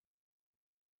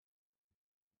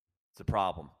 it's a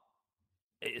problem.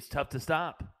 It's tough to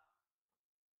stop.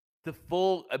 The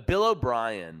full Bill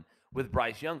O'Brien with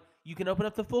Bryce Young, you can open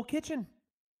up the full kitchen.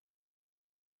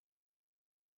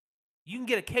 You can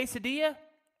get a quesadilla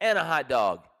and a hot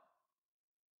dog.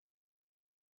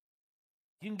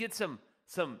 You can get some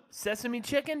sesame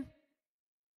chicken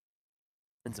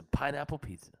and some pineapple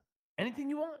pizza. Anything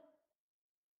you want.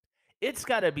 It's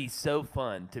got to be so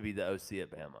fun to be the OC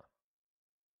at Bama.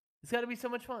 It's got to be so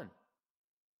much fun.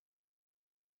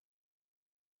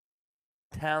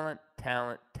 Talent,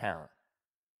 talent, talent.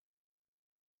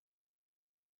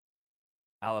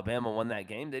 Alabama won that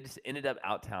game. They just ended up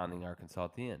out-talenting Arkansas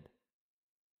at the end.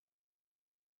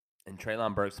 And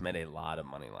Treylon Burks made a lot of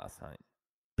money last night.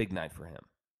 Big night for him.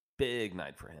 Big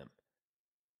night for him.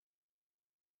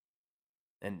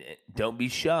 And don't be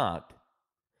shocked.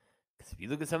 Because if you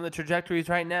look at some of the trajectories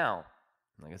right now,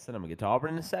 like I said, I'm going to get to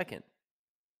Auburn in a second.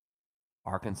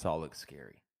 Arkansas looks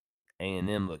scary.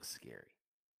 A&M looks scary.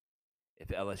 If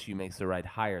LSU makes the right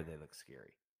hire, they look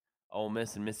scary. Ole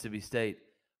Miss and Mississippi State.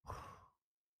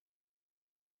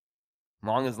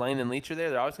 Long as Lane and Leach are there,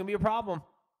 they're always going to be a problem.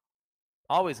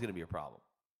 Always going to be a problem.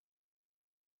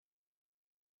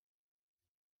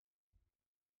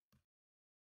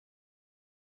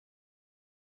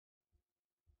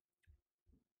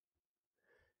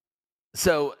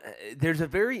 So there's a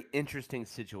very interesting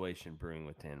situation brewing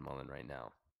with Dan Mullen right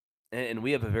now. And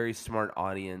we have a very smart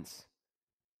audience.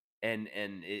 And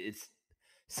it's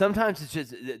sometimes it's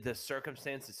just the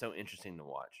circumstance is so interesting to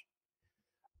watch.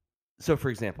 So, for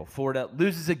example, Florida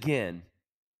loses again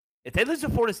If they lose to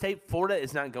Florida State, Florida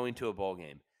is not going to a bowl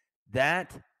game.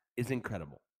 That is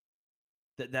incredible.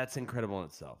 That's incredible in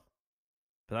itself.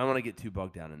 But I don't want to get too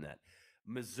bogged down in that.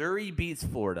 Missouri beats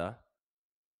Florida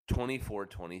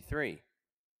 24-23.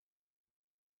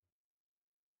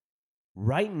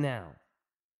 Right now,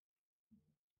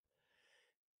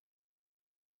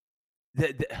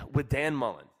 with Dan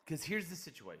Mullen, because here's the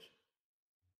situation.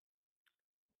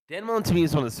 Dan Mullen, to me,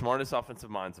 is one of the smartest offensive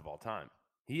minds of all time.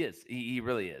 He is. He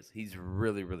really is. He's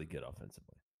really, really good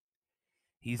offensively.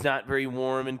 He's not very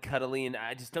warm and cuddly, and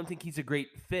I just don't think he's a great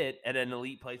fit at an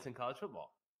elite place in college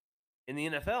football. In the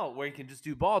NFL, where he can just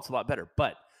do ball, it's a lot better.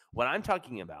 But what I'm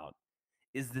talking about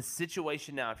is the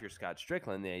situation now if you're Scott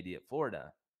Strickland, the AD at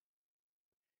Florida.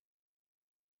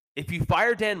 If you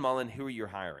fire Dan Mullen, who are you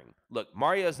hiring? Look,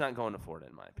 Mario's not going to Florida,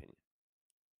 in my opinion.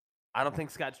 I don't think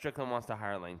Scott Strickland wants to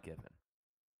hire Lane Kiffin.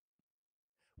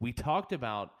 We talked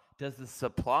about, does the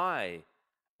supply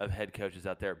of head coaches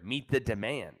out there meet the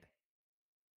demand?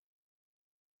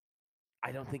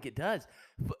 I don't think it does.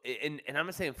 And I'm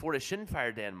not saying Florida shouldn't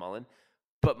fire Dan Mullen,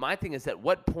 but my thing is, at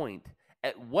what point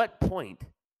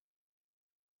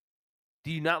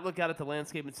do you not look out at the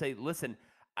landscape and say, listen,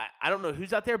 I don't know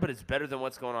who's out there, but it's better than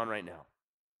what's going on right now.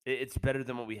 It's better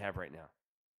than what we have right now.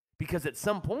 Because at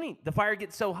some point, the fire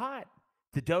gets so hot.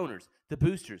 The donors, the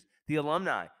boosters, the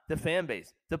alumni, the fan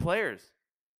base, the players.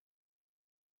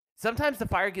 Sometimes the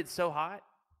fire gets so hot,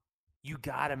 you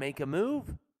got to make a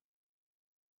move.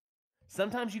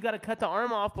 Sometimes you got to cut the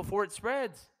arm off before it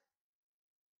spreads.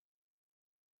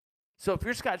 So if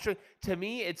you're Scott Strickland, to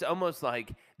me, it's almost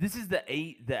like this is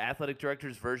the athletic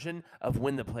director's version of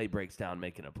when the play breaks down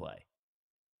making a play.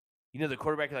 You know, the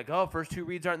quarterback is like, oh, first two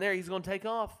reads aren't there. He's going to take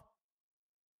off.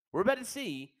 We're about to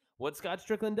see what Scott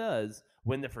Strickland does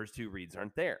when the first two reads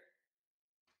aren't there.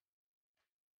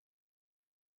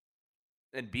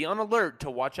 And be on alert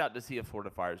to watch out to see if Florida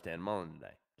fires Dan Mullen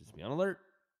today. Just be on alert.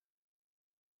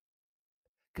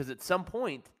 Because at some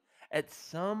point,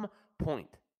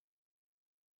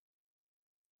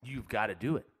 you've got to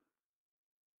do it.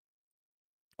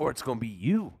 Or it's going to be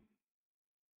you.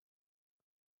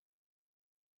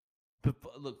 But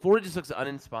look, Florida just looks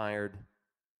uninspired.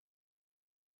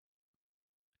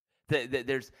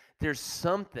 There's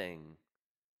something.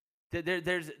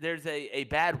 There's a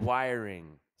bad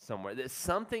wiring somewhere.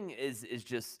 Something is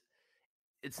just,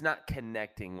 it's not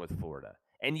connecting with Florida.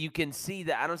 And you can see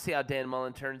that. I don't see how Dan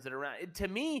Mullen turns it around. To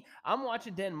me, I'm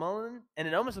watching Dan Mullen, and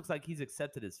it almost looks like he's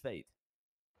accepted his fate.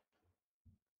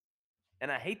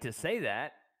 And I hate to say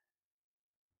that,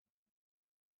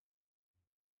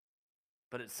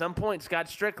 but at some point, Scott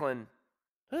Strickland,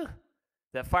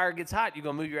 that fire gets hot, you're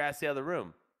going to move your ass to the other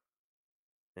room.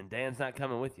 And Dan's not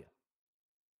coming with you.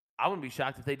 I wouldn't be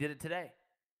shocked if they did it today.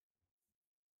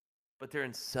 But they're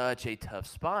in such a tough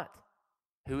spot.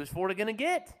 Who is Florida going to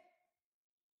get?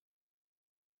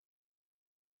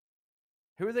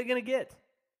 Who are they going to get?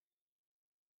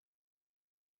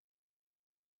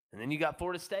 And then you got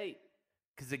Florida State.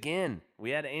 Because, again, we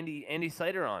had Andy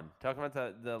Slater on talking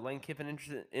about the Lane Kiffin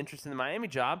interest in the Miami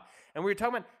job. And we were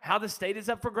talking about how the state is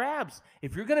up for grabs.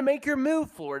 If you're going to make your move,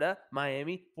 Florida,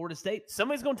 Miami, Florida State,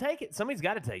 somebody's going to take it. Somebody's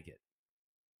got to take it.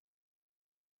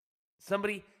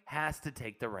 Somebody has to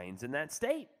take the reins in that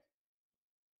state.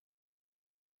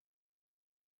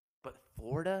 But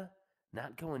Florida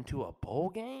not going to a bowl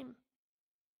game?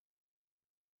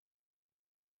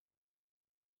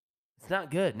 It's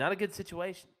not good. Not a good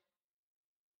situation.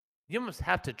 You almost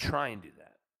have to try and do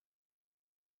that.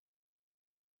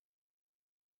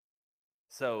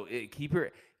 So keep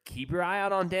your eye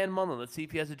out on Dan Mullen. Let's see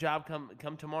if he has a job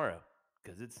come tomorrow.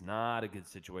 Because it's not a good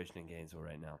situation in Gainesville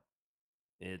right now.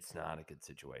 It's not a good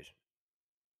situation.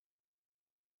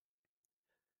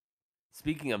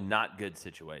 Speaking of not good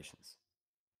situations.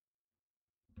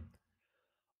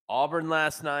 Auburn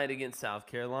last night against South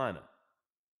Carolina.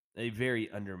 A very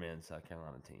undermanned South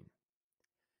Carolina team.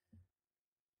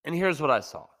 And here's what I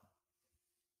saw.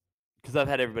 Because I've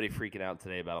had everybody freaking out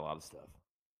today about a lot of stuff.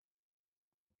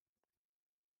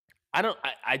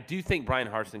 I do think Brian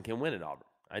Harsin can win at Auburn.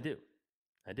 I do.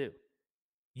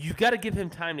 You've got to give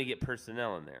him time to get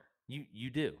personnel in there.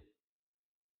 You do.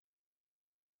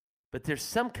 But there's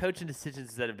some coaching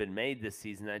decisions that have been made this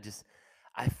season that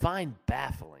I find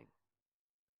baffling.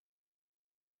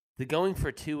 The going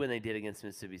for two when they did against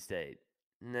Mississippi State.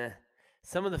 Nah.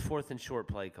 Some of the fourth and short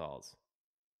play calls.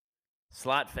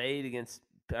 Throwing the fade against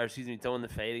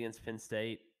Penn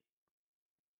State.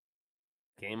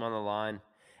 Game on the line.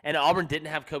 And Auburn didn't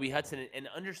have Kobe Hudson. And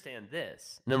understand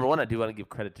this. Number one, I do want to give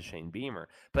credit to Shane Beamer.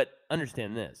 But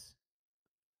understand this.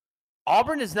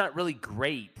 Auburn is not really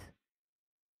great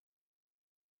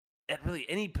at really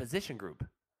any position group,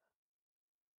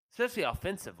 especially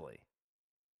offensively.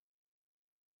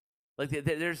 Like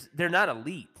they're not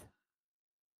elite.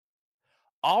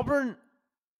 Auburn,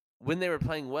 when they were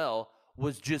playing well,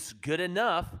 was just good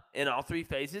enough in all three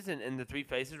phases, and the three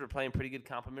phases were playing pretty good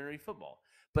complementary football.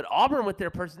 But Auburn, with their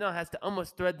personnel, has to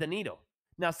almost thread the needle.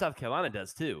 Now South Carolina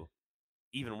does too,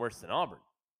 even worse than Auburn.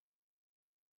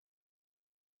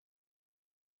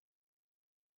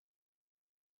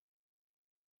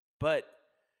 But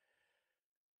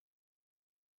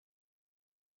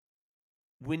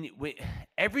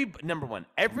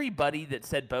everybody that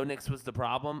said Bo Nix was the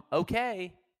problem,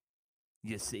 okay,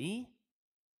 you see?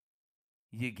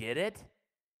 You get it?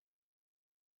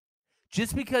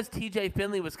 Just because TJ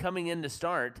Finley was coming in to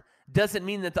start doesn't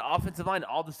mean that the offensive line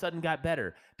all of a sudden got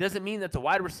better. Doesn't mean that the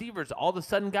wide receivers all of a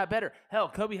sudden got better. Hell,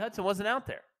 Kobe Hudson wasn't out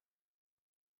there.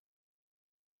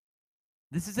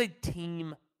 This is a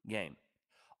team game.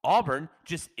 Auburn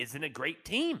just isn't a great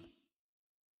team.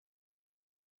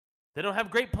 They don't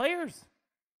have great players.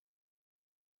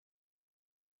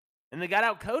 And they got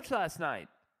out coached last night.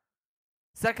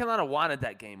 South Carolina wanted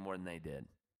that game more than they did.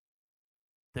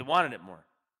 They wanted it more.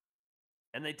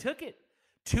 And they took it.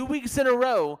 2 weeks in a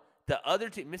row, the other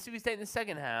team, Mississippi State in the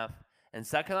second half, and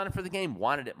South Carolina for the game,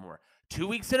 wanted it more. 2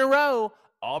 weeks in a row,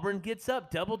 Auburn gets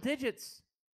up double digits,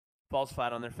 falls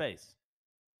flat on their face.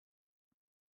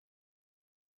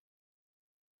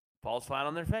 Falls flat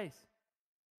on their face.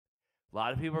 A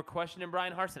lot of people are questioning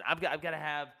Brian Harsin. I've got to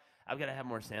have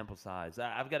more sample size.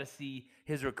 I've got to see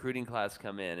his recruiting class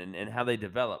come in and how they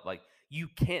develop. Like, you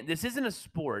can't. This isn't a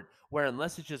sport where,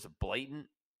 unless it's just blatant.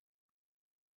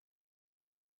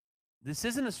 This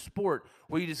isn't a sport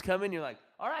where you just come in and you're like,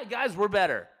 all right, guys, we're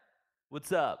better.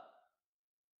 What's up?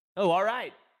 Oh, all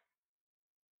right.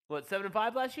 What,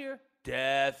 7-5 last year?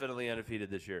 Definitely undefeated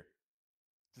this year.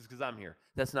 Just because I'm here.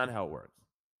 That's not how it works.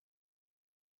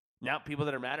 Now, people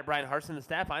that are mad at Brian Harsin and the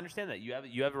staff, I understand that. You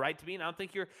have a right to be, and I don't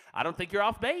think you're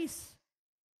off base.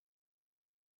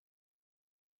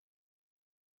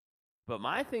 But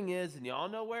my thing is, and y'all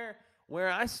know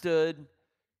where I stood,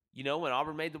 when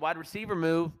Auburn made the wide receiver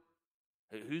move,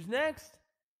 who's next?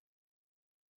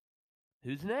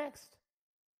 Who's next?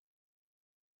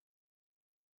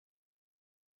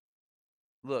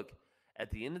 Look, at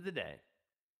the end of the day,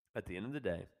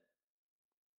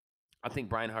 I think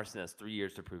Brian Harsin has 3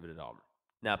 years to prove it at Auburn.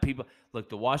 Now, people, look,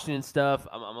 the Washington stuff,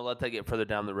 I'm going to let that get further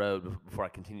down the road before I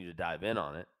continue to dive in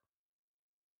on it.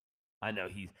 I know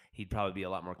he'd probably be a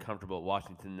lot more comfortable at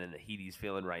Washington than the heat he's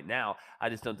feeling right now. I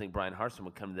just don't think Brian Harsin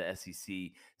would come to the SEC,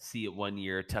 see it 1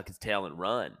 year, tuck his tail, and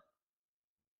run.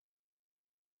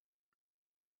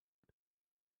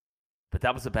 But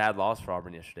that was a bad loss for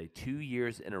Auburn yesterday. 2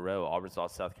 years in a row, Auburn's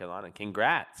lost South Carolina.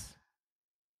 Congrats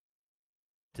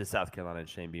to South Carolina and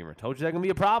Shane Beamer. Told you they're going to be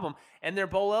a problem, and they're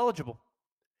bowl eligible.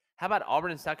 How about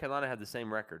Auburn and South Carolina have the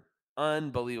same record?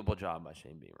 Unbelievable job by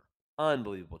Shane Beamer.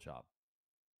 Unbelievable job.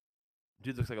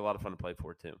 Dude looks like a lot of fun to play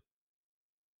for, too.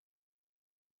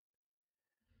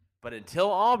 But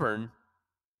until Auburn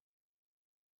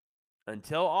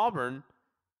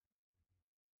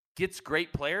gets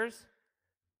great players,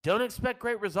 don't expect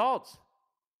great results.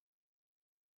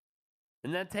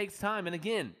 And that takes time. And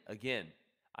again,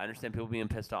 I understand people being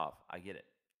pissed off. I get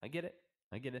it.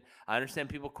 I understand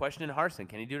people questioning Harsin.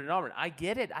 Can he do it at Auburn? I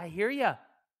get it. I hear you.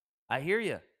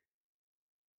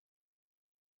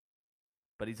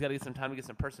 But he's got to get some time to get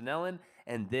some personnel in,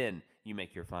 and then you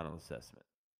make your final assessment.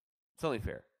 It's only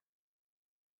fair.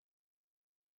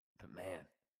 But man,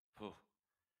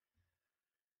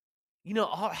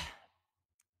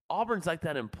 Auburn's like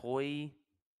that employee,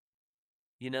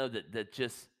 that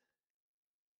just,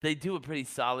 they do a pretty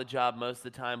solid job most of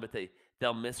the time, but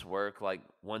they'll miss work like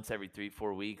once every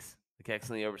 3-4 weeks. They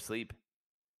accidentally oversleep.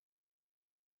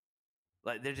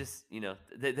 Like, they're just,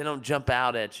 they don't jump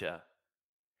out at you.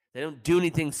 They don't do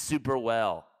anything super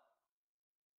well.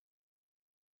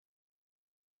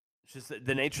 It's just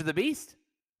the nature of the beast.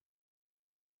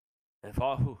 And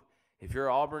if you're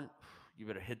Auburn, you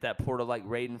better hit that portal like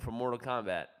Raiden from Mortal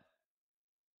Kombat.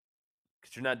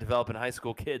 Because you're not developing high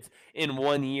school kids in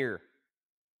 1 year.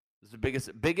 This is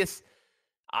the biggest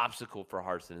obstacle for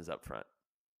Harsin is up front.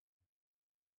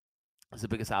 It's the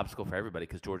biggest obstacle for everybody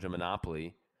because Georgia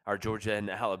and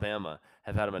Alabama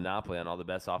have had a monopoly on all the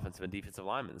best offensive and defensive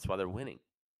linemen. That's why they're winning.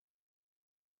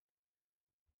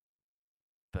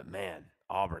 But man,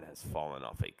 Auburn has fallen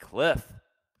off a cliff.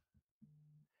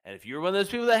 And if you're one of those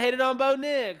people that hated on Bo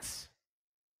Nix,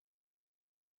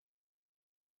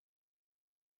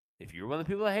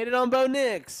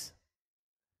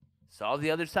 saw the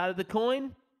other side of the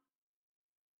coin,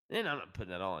 then I'm not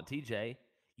putting that all on TJ.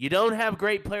 You don't have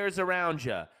great players around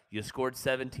you. You scored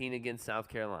 17 against South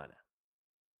Carolina.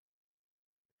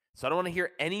 So I don't want to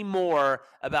hear any more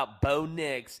about Bo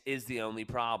Nix is the only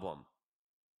problem.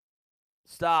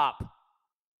 Stop.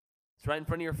 It's right in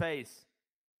front of your face.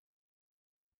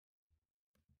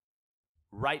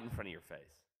 Right in front of your face.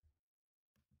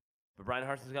 But Brian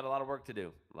Harson's got a lot of work to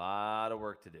do. A lot of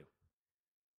work to do.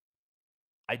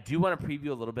 I do want to preview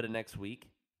a little bit of next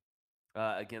week.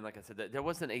 Again, like I said, there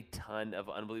wasn't a ton of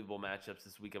unbelievable matchups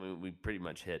this week. I mean, we pretty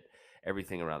much hit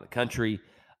everything around the country.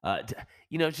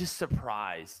 Just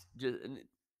surprised.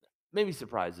 Maybe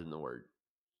surprised isn't the word.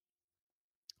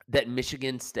 That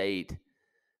Michigan State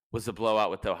was a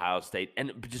blowout with Ohio State.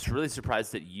 And just really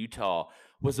surprised that Utah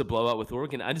was a blowout with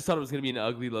Oregon. I just thought it was going to be an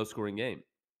ugly, low-scoring game.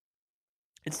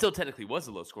 It still technically was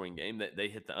a low-scoring game. They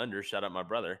hit the under. Shout out my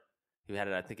brother, who had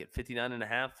it, I think, at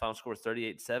 59.5. Final score is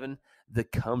 38-7. The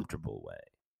comfortable way.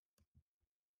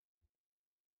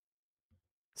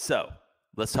 So,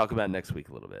 let's talk about next week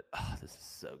a little bit. Oh, this is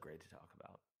so great to talk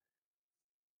about.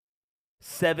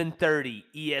 7:30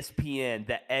 ESPN,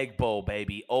 the Egg Bowl,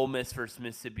 baby. Ole Miss versus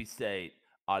Mississippi State.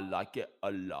 I like it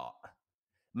a lot.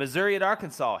 Missouri at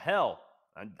Arkansas. Hell,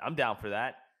 I'm down for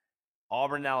that.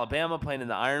 Auburn and Alabama playing in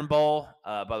the Iron Bowl.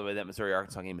 By the way, that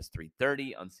Missouri-Arkansas game is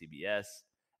 3:30 on CBS.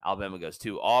 Alabama goes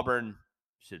to Auburn.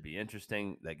 Should be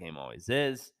interesting. That game always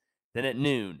is. Then at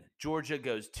noon, Georgia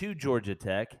goes to Georgia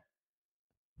Tech.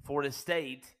 Florida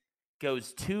State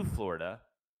goes to Florida.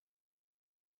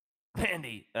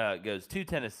 Vandy goes to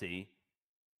Tennessee.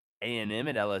 A&M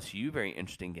at LSU, very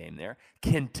interesting game there.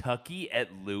 Kentucky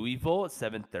at Louisville at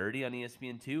 7:30 on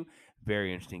ESPN2,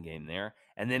 very interesting game there.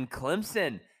 And then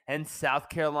Clemson and South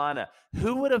Carolina.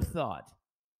 Who would have thought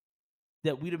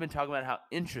that we'd have been talking about how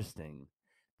interesting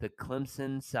the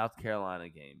Clemson-South Carolina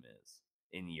game is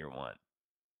in year one?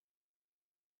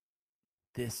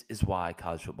 This is why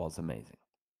college football is amazing.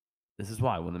 This is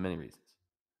why, one of the many reasons.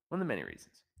 One of the many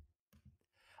reasons.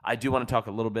 I do want to talk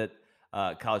a little bit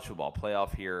college football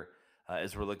playoff here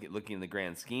as we're looking in the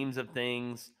grand schemes of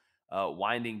things,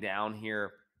 winding down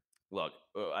here. Look,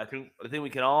 I think we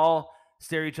can all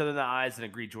stare each other in the eyes and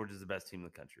agree Georgia's the best team in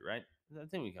the country, right? I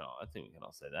think we can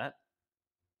all say that.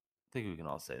 I think we can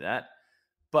all say that.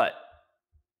 But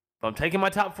if I'm taking my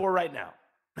top four right now,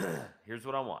 here's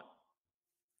what I want.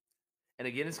 And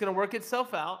again, it's going to work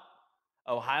itself out.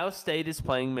 Ohio State is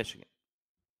playing Michigan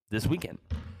this weekend.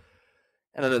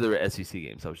 And I know there were SEC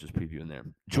games. I was just previewing there.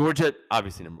 Georgia,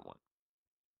 obviously number one.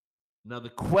 Now the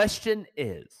question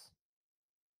is,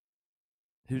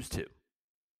 who's two?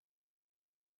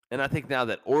 And I think now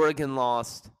that Oregon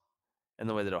lost and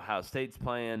the way that Ohio State's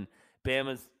playing,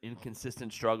 Bama's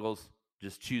inconsistent struggles,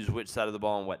 just choose which side of the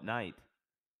ball and what night.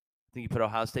 I think you put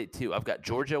Ohio State 2. I've got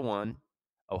Georgia 1,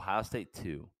 Ohio State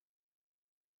 2,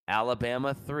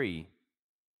 Alabama 3,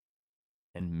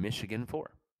 and Michigan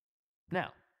 4.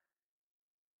 Now,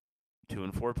 2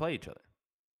 and 4 play each other.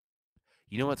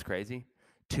 You know what's crazy?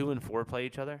 2 and 4 play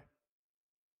each other,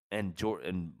 and Georgia's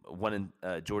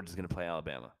going to play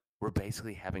Alabama. We're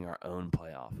basically having our own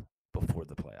playoff before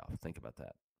the playoff. Think about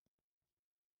that.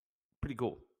 Pretty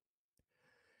cool.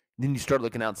 Then you start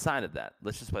looking outside of that.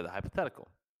 Let's just play the hypothetical.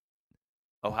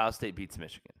 Ohio State beats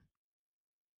Michigan.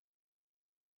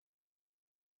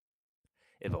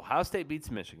 If Ohio State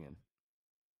beats Michigan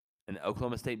and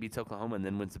Oklahoma State beats Oklahoma and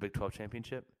then wins the Big 12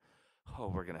 championship,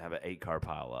 we're going to have an 8-car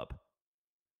pile up.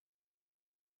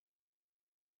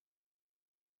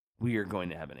 We are going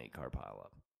to have an 8-car pile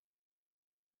up.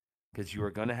 Because you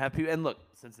are going to have people. And look,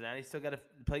 Cincinnati still got to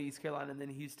play East Carolina and then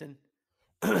Houston.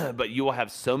 But you will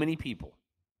have so many people.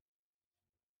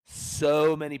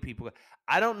 So many people.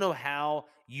 I don't know how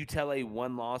you tell a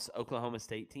one-loss Oklahoma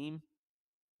State team,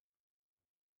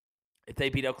 if they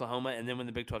beat Oklahoma and then win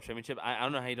the Big 12 championship, I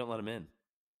don't know how you don't let them in.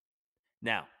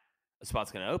 Now, a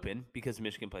spot's going to open because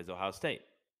Michigan plays Ohio State.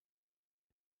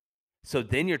 So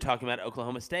then you're talking about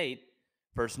Oklahoma State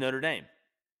versus Notre Dame.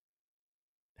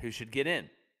 Who should get in?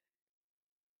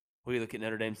 Well, you look at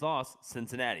Notre Dame's loss,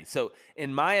 Cincinnati. So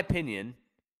in my opinion,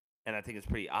 and I think it's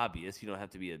pretty obvious, you don't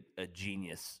have to be a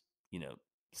genius,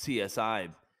 CSI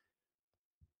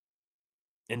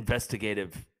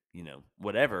investigative,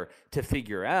 whatever, to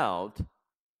figure out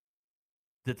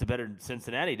that the better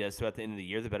Cincinnati does, so at the end of the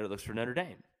year, the better it looks for Notre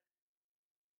Dame.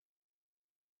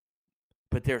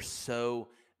 But there's so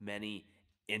many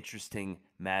interesting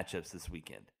matchups this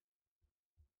weekend.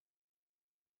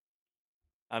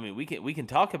 I mean, we can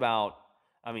talk about,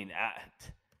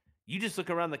 you just look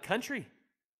around the country.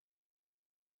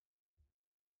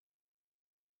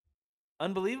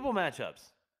 Unbelievable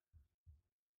matchups.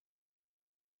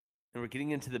 And we're getting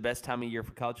into the best time of year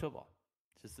for college football.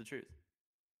 It's just the truth.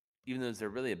 Even though is there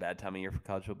really a bad time of year for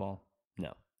college football?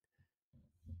 No.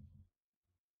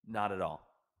 Not at all.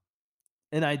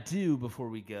 And I do, before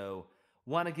we go,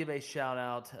 want to give a shout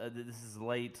out. This is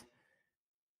late.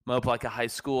 Opelika High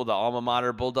School, the alma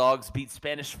mater Bulldogs beat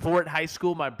Spanish Fort High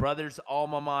School, my brother's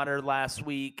alma mater, last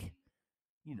week.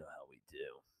 You know how we do.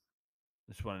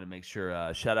 Just wanted to make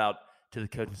sure. Shout out to the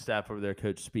coaching staff over there,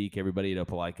 Coach Speak, everybody at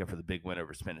Opelika for the big win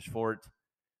over Spanish Fort.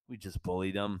 We just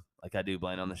bullied them like I do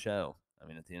Blaine on the show. I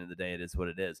mean, at the end of the day, it is what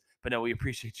it is. But no, we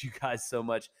appreciate you guys so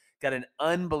much. Got an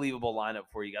unbelievable lineup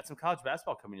for you. Got some college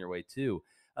basketball coming your way, too,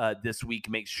 this week.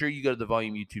 Make sure you go to the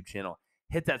Volume YouTube channel.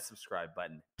 Hit that subscribe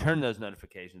button. Turn those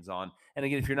notifications on. And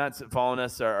again, if you're not following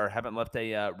us or haven't left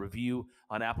a review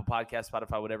on Apple Podcasts,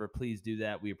 Spotify, whatever, please do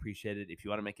that. We appreciate it. If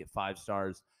you want to make it 5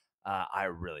 stars, I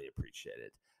really appreciate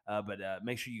it. But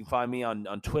make sure you can find me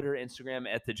on Twitter, Instagram,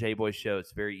 at the Jboy Show.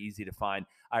 It's very easy to find.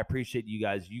 I appreciate you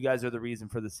guys. You guys are the reason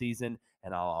for the season,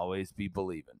 and I'll always be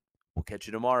believing. We'll catch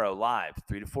you tomorrow live,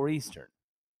 3 to 4 Eastern,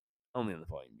 only on the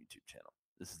Volume YouTube channel.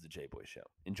 This is the Jboy Show.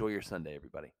 Enjoy your Sunday,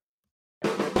 everybody.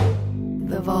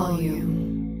 The Volume.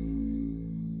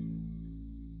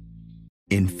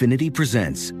 Infiniti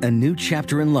presents a new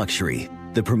chapter in luxury,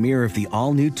 the premiere of the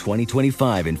all-new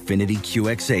 2025 Infiniti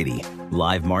QX80,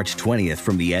 live March 20th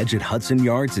from the Edge at Hudson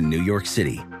Yards in New York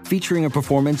City, featuring a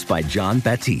performance by John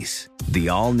Batiste. The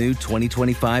all-new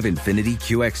 2025 Infiniti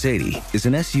QX80 is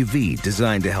an SUV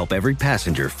designed to help every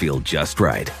passenger feel just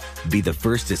right. Be the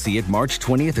first to see it March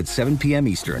 20th at 7 p.m.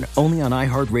 Eastern, only on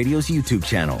iHeartRadio's YouTube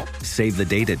channel. Save the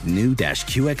date at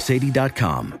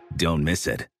new-QX80.com. Don't miss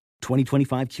it.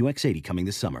 2025 QX80 coming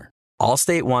this summer.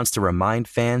 Allstate wants to remind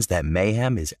fans that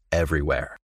mayhem is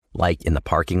everywhere. Like in the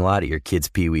parking lot at your kid's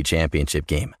Pee Wee Championship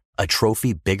game. A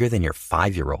trophy bigger than your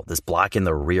 5-year-old is blocking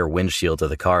the rear windshield of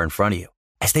the car in front of you.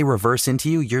 As they reverse into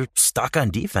you, you're stuck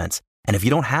on defense. And if you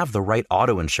don't have the right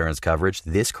auto insurance coverage,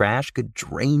 this crash could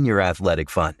drain your athletic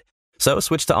fund. So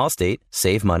switch to Allstate,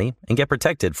 save money, and get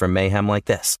protected from mayhem like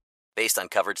this. Based on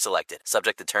coverage selected,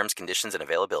 subject to terms, conditions, and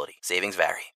availability. Savings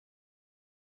vary.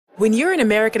 When you're an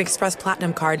American Express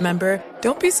Platinum card member,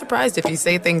 don't be surprised if you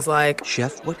say things like,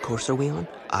 "Chef, what course are we on?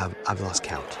 I've lost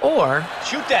count." Or,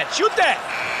 "Shoot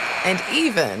that! And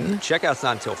even, "Checkout's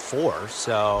not until 4,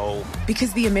 so..."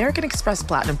 Because the American Express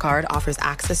Platinum Card offers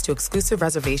access to exclusive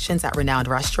reservations at renowned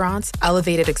restaurants,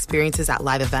 elevated experiences at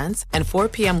live events, and 4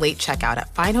 p.m. late checkout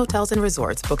at fine hotels and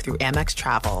resorts booked through Amex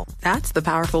Travel. That's the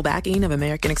powerful backing of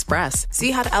American Express. See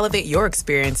how to elevate your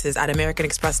experiences at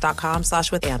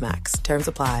americanexpress.com/withAmex. Terms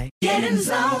apply. Get in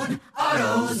zone,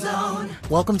 AutoZone.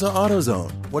 Welcome to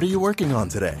AutoZone. What are you working on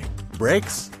today?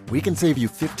 Brakes? We can save you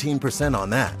 15% on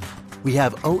that. We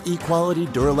have OE quality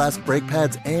Duralast brake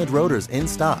pads and rotors in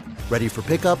stock, ready for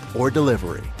pickup or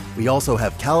delivery. We also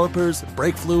have calipers,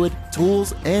 brake fluid,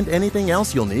 tools, and anything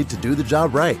else you'll need to do the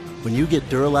job right. When you get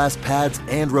Duralast pads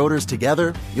and rotors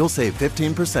together, you'll save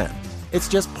 15%. It's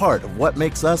just part of what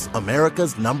makes us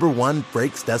America's #1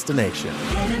 brakes destination.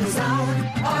 Get in zone,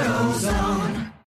 AutoZone.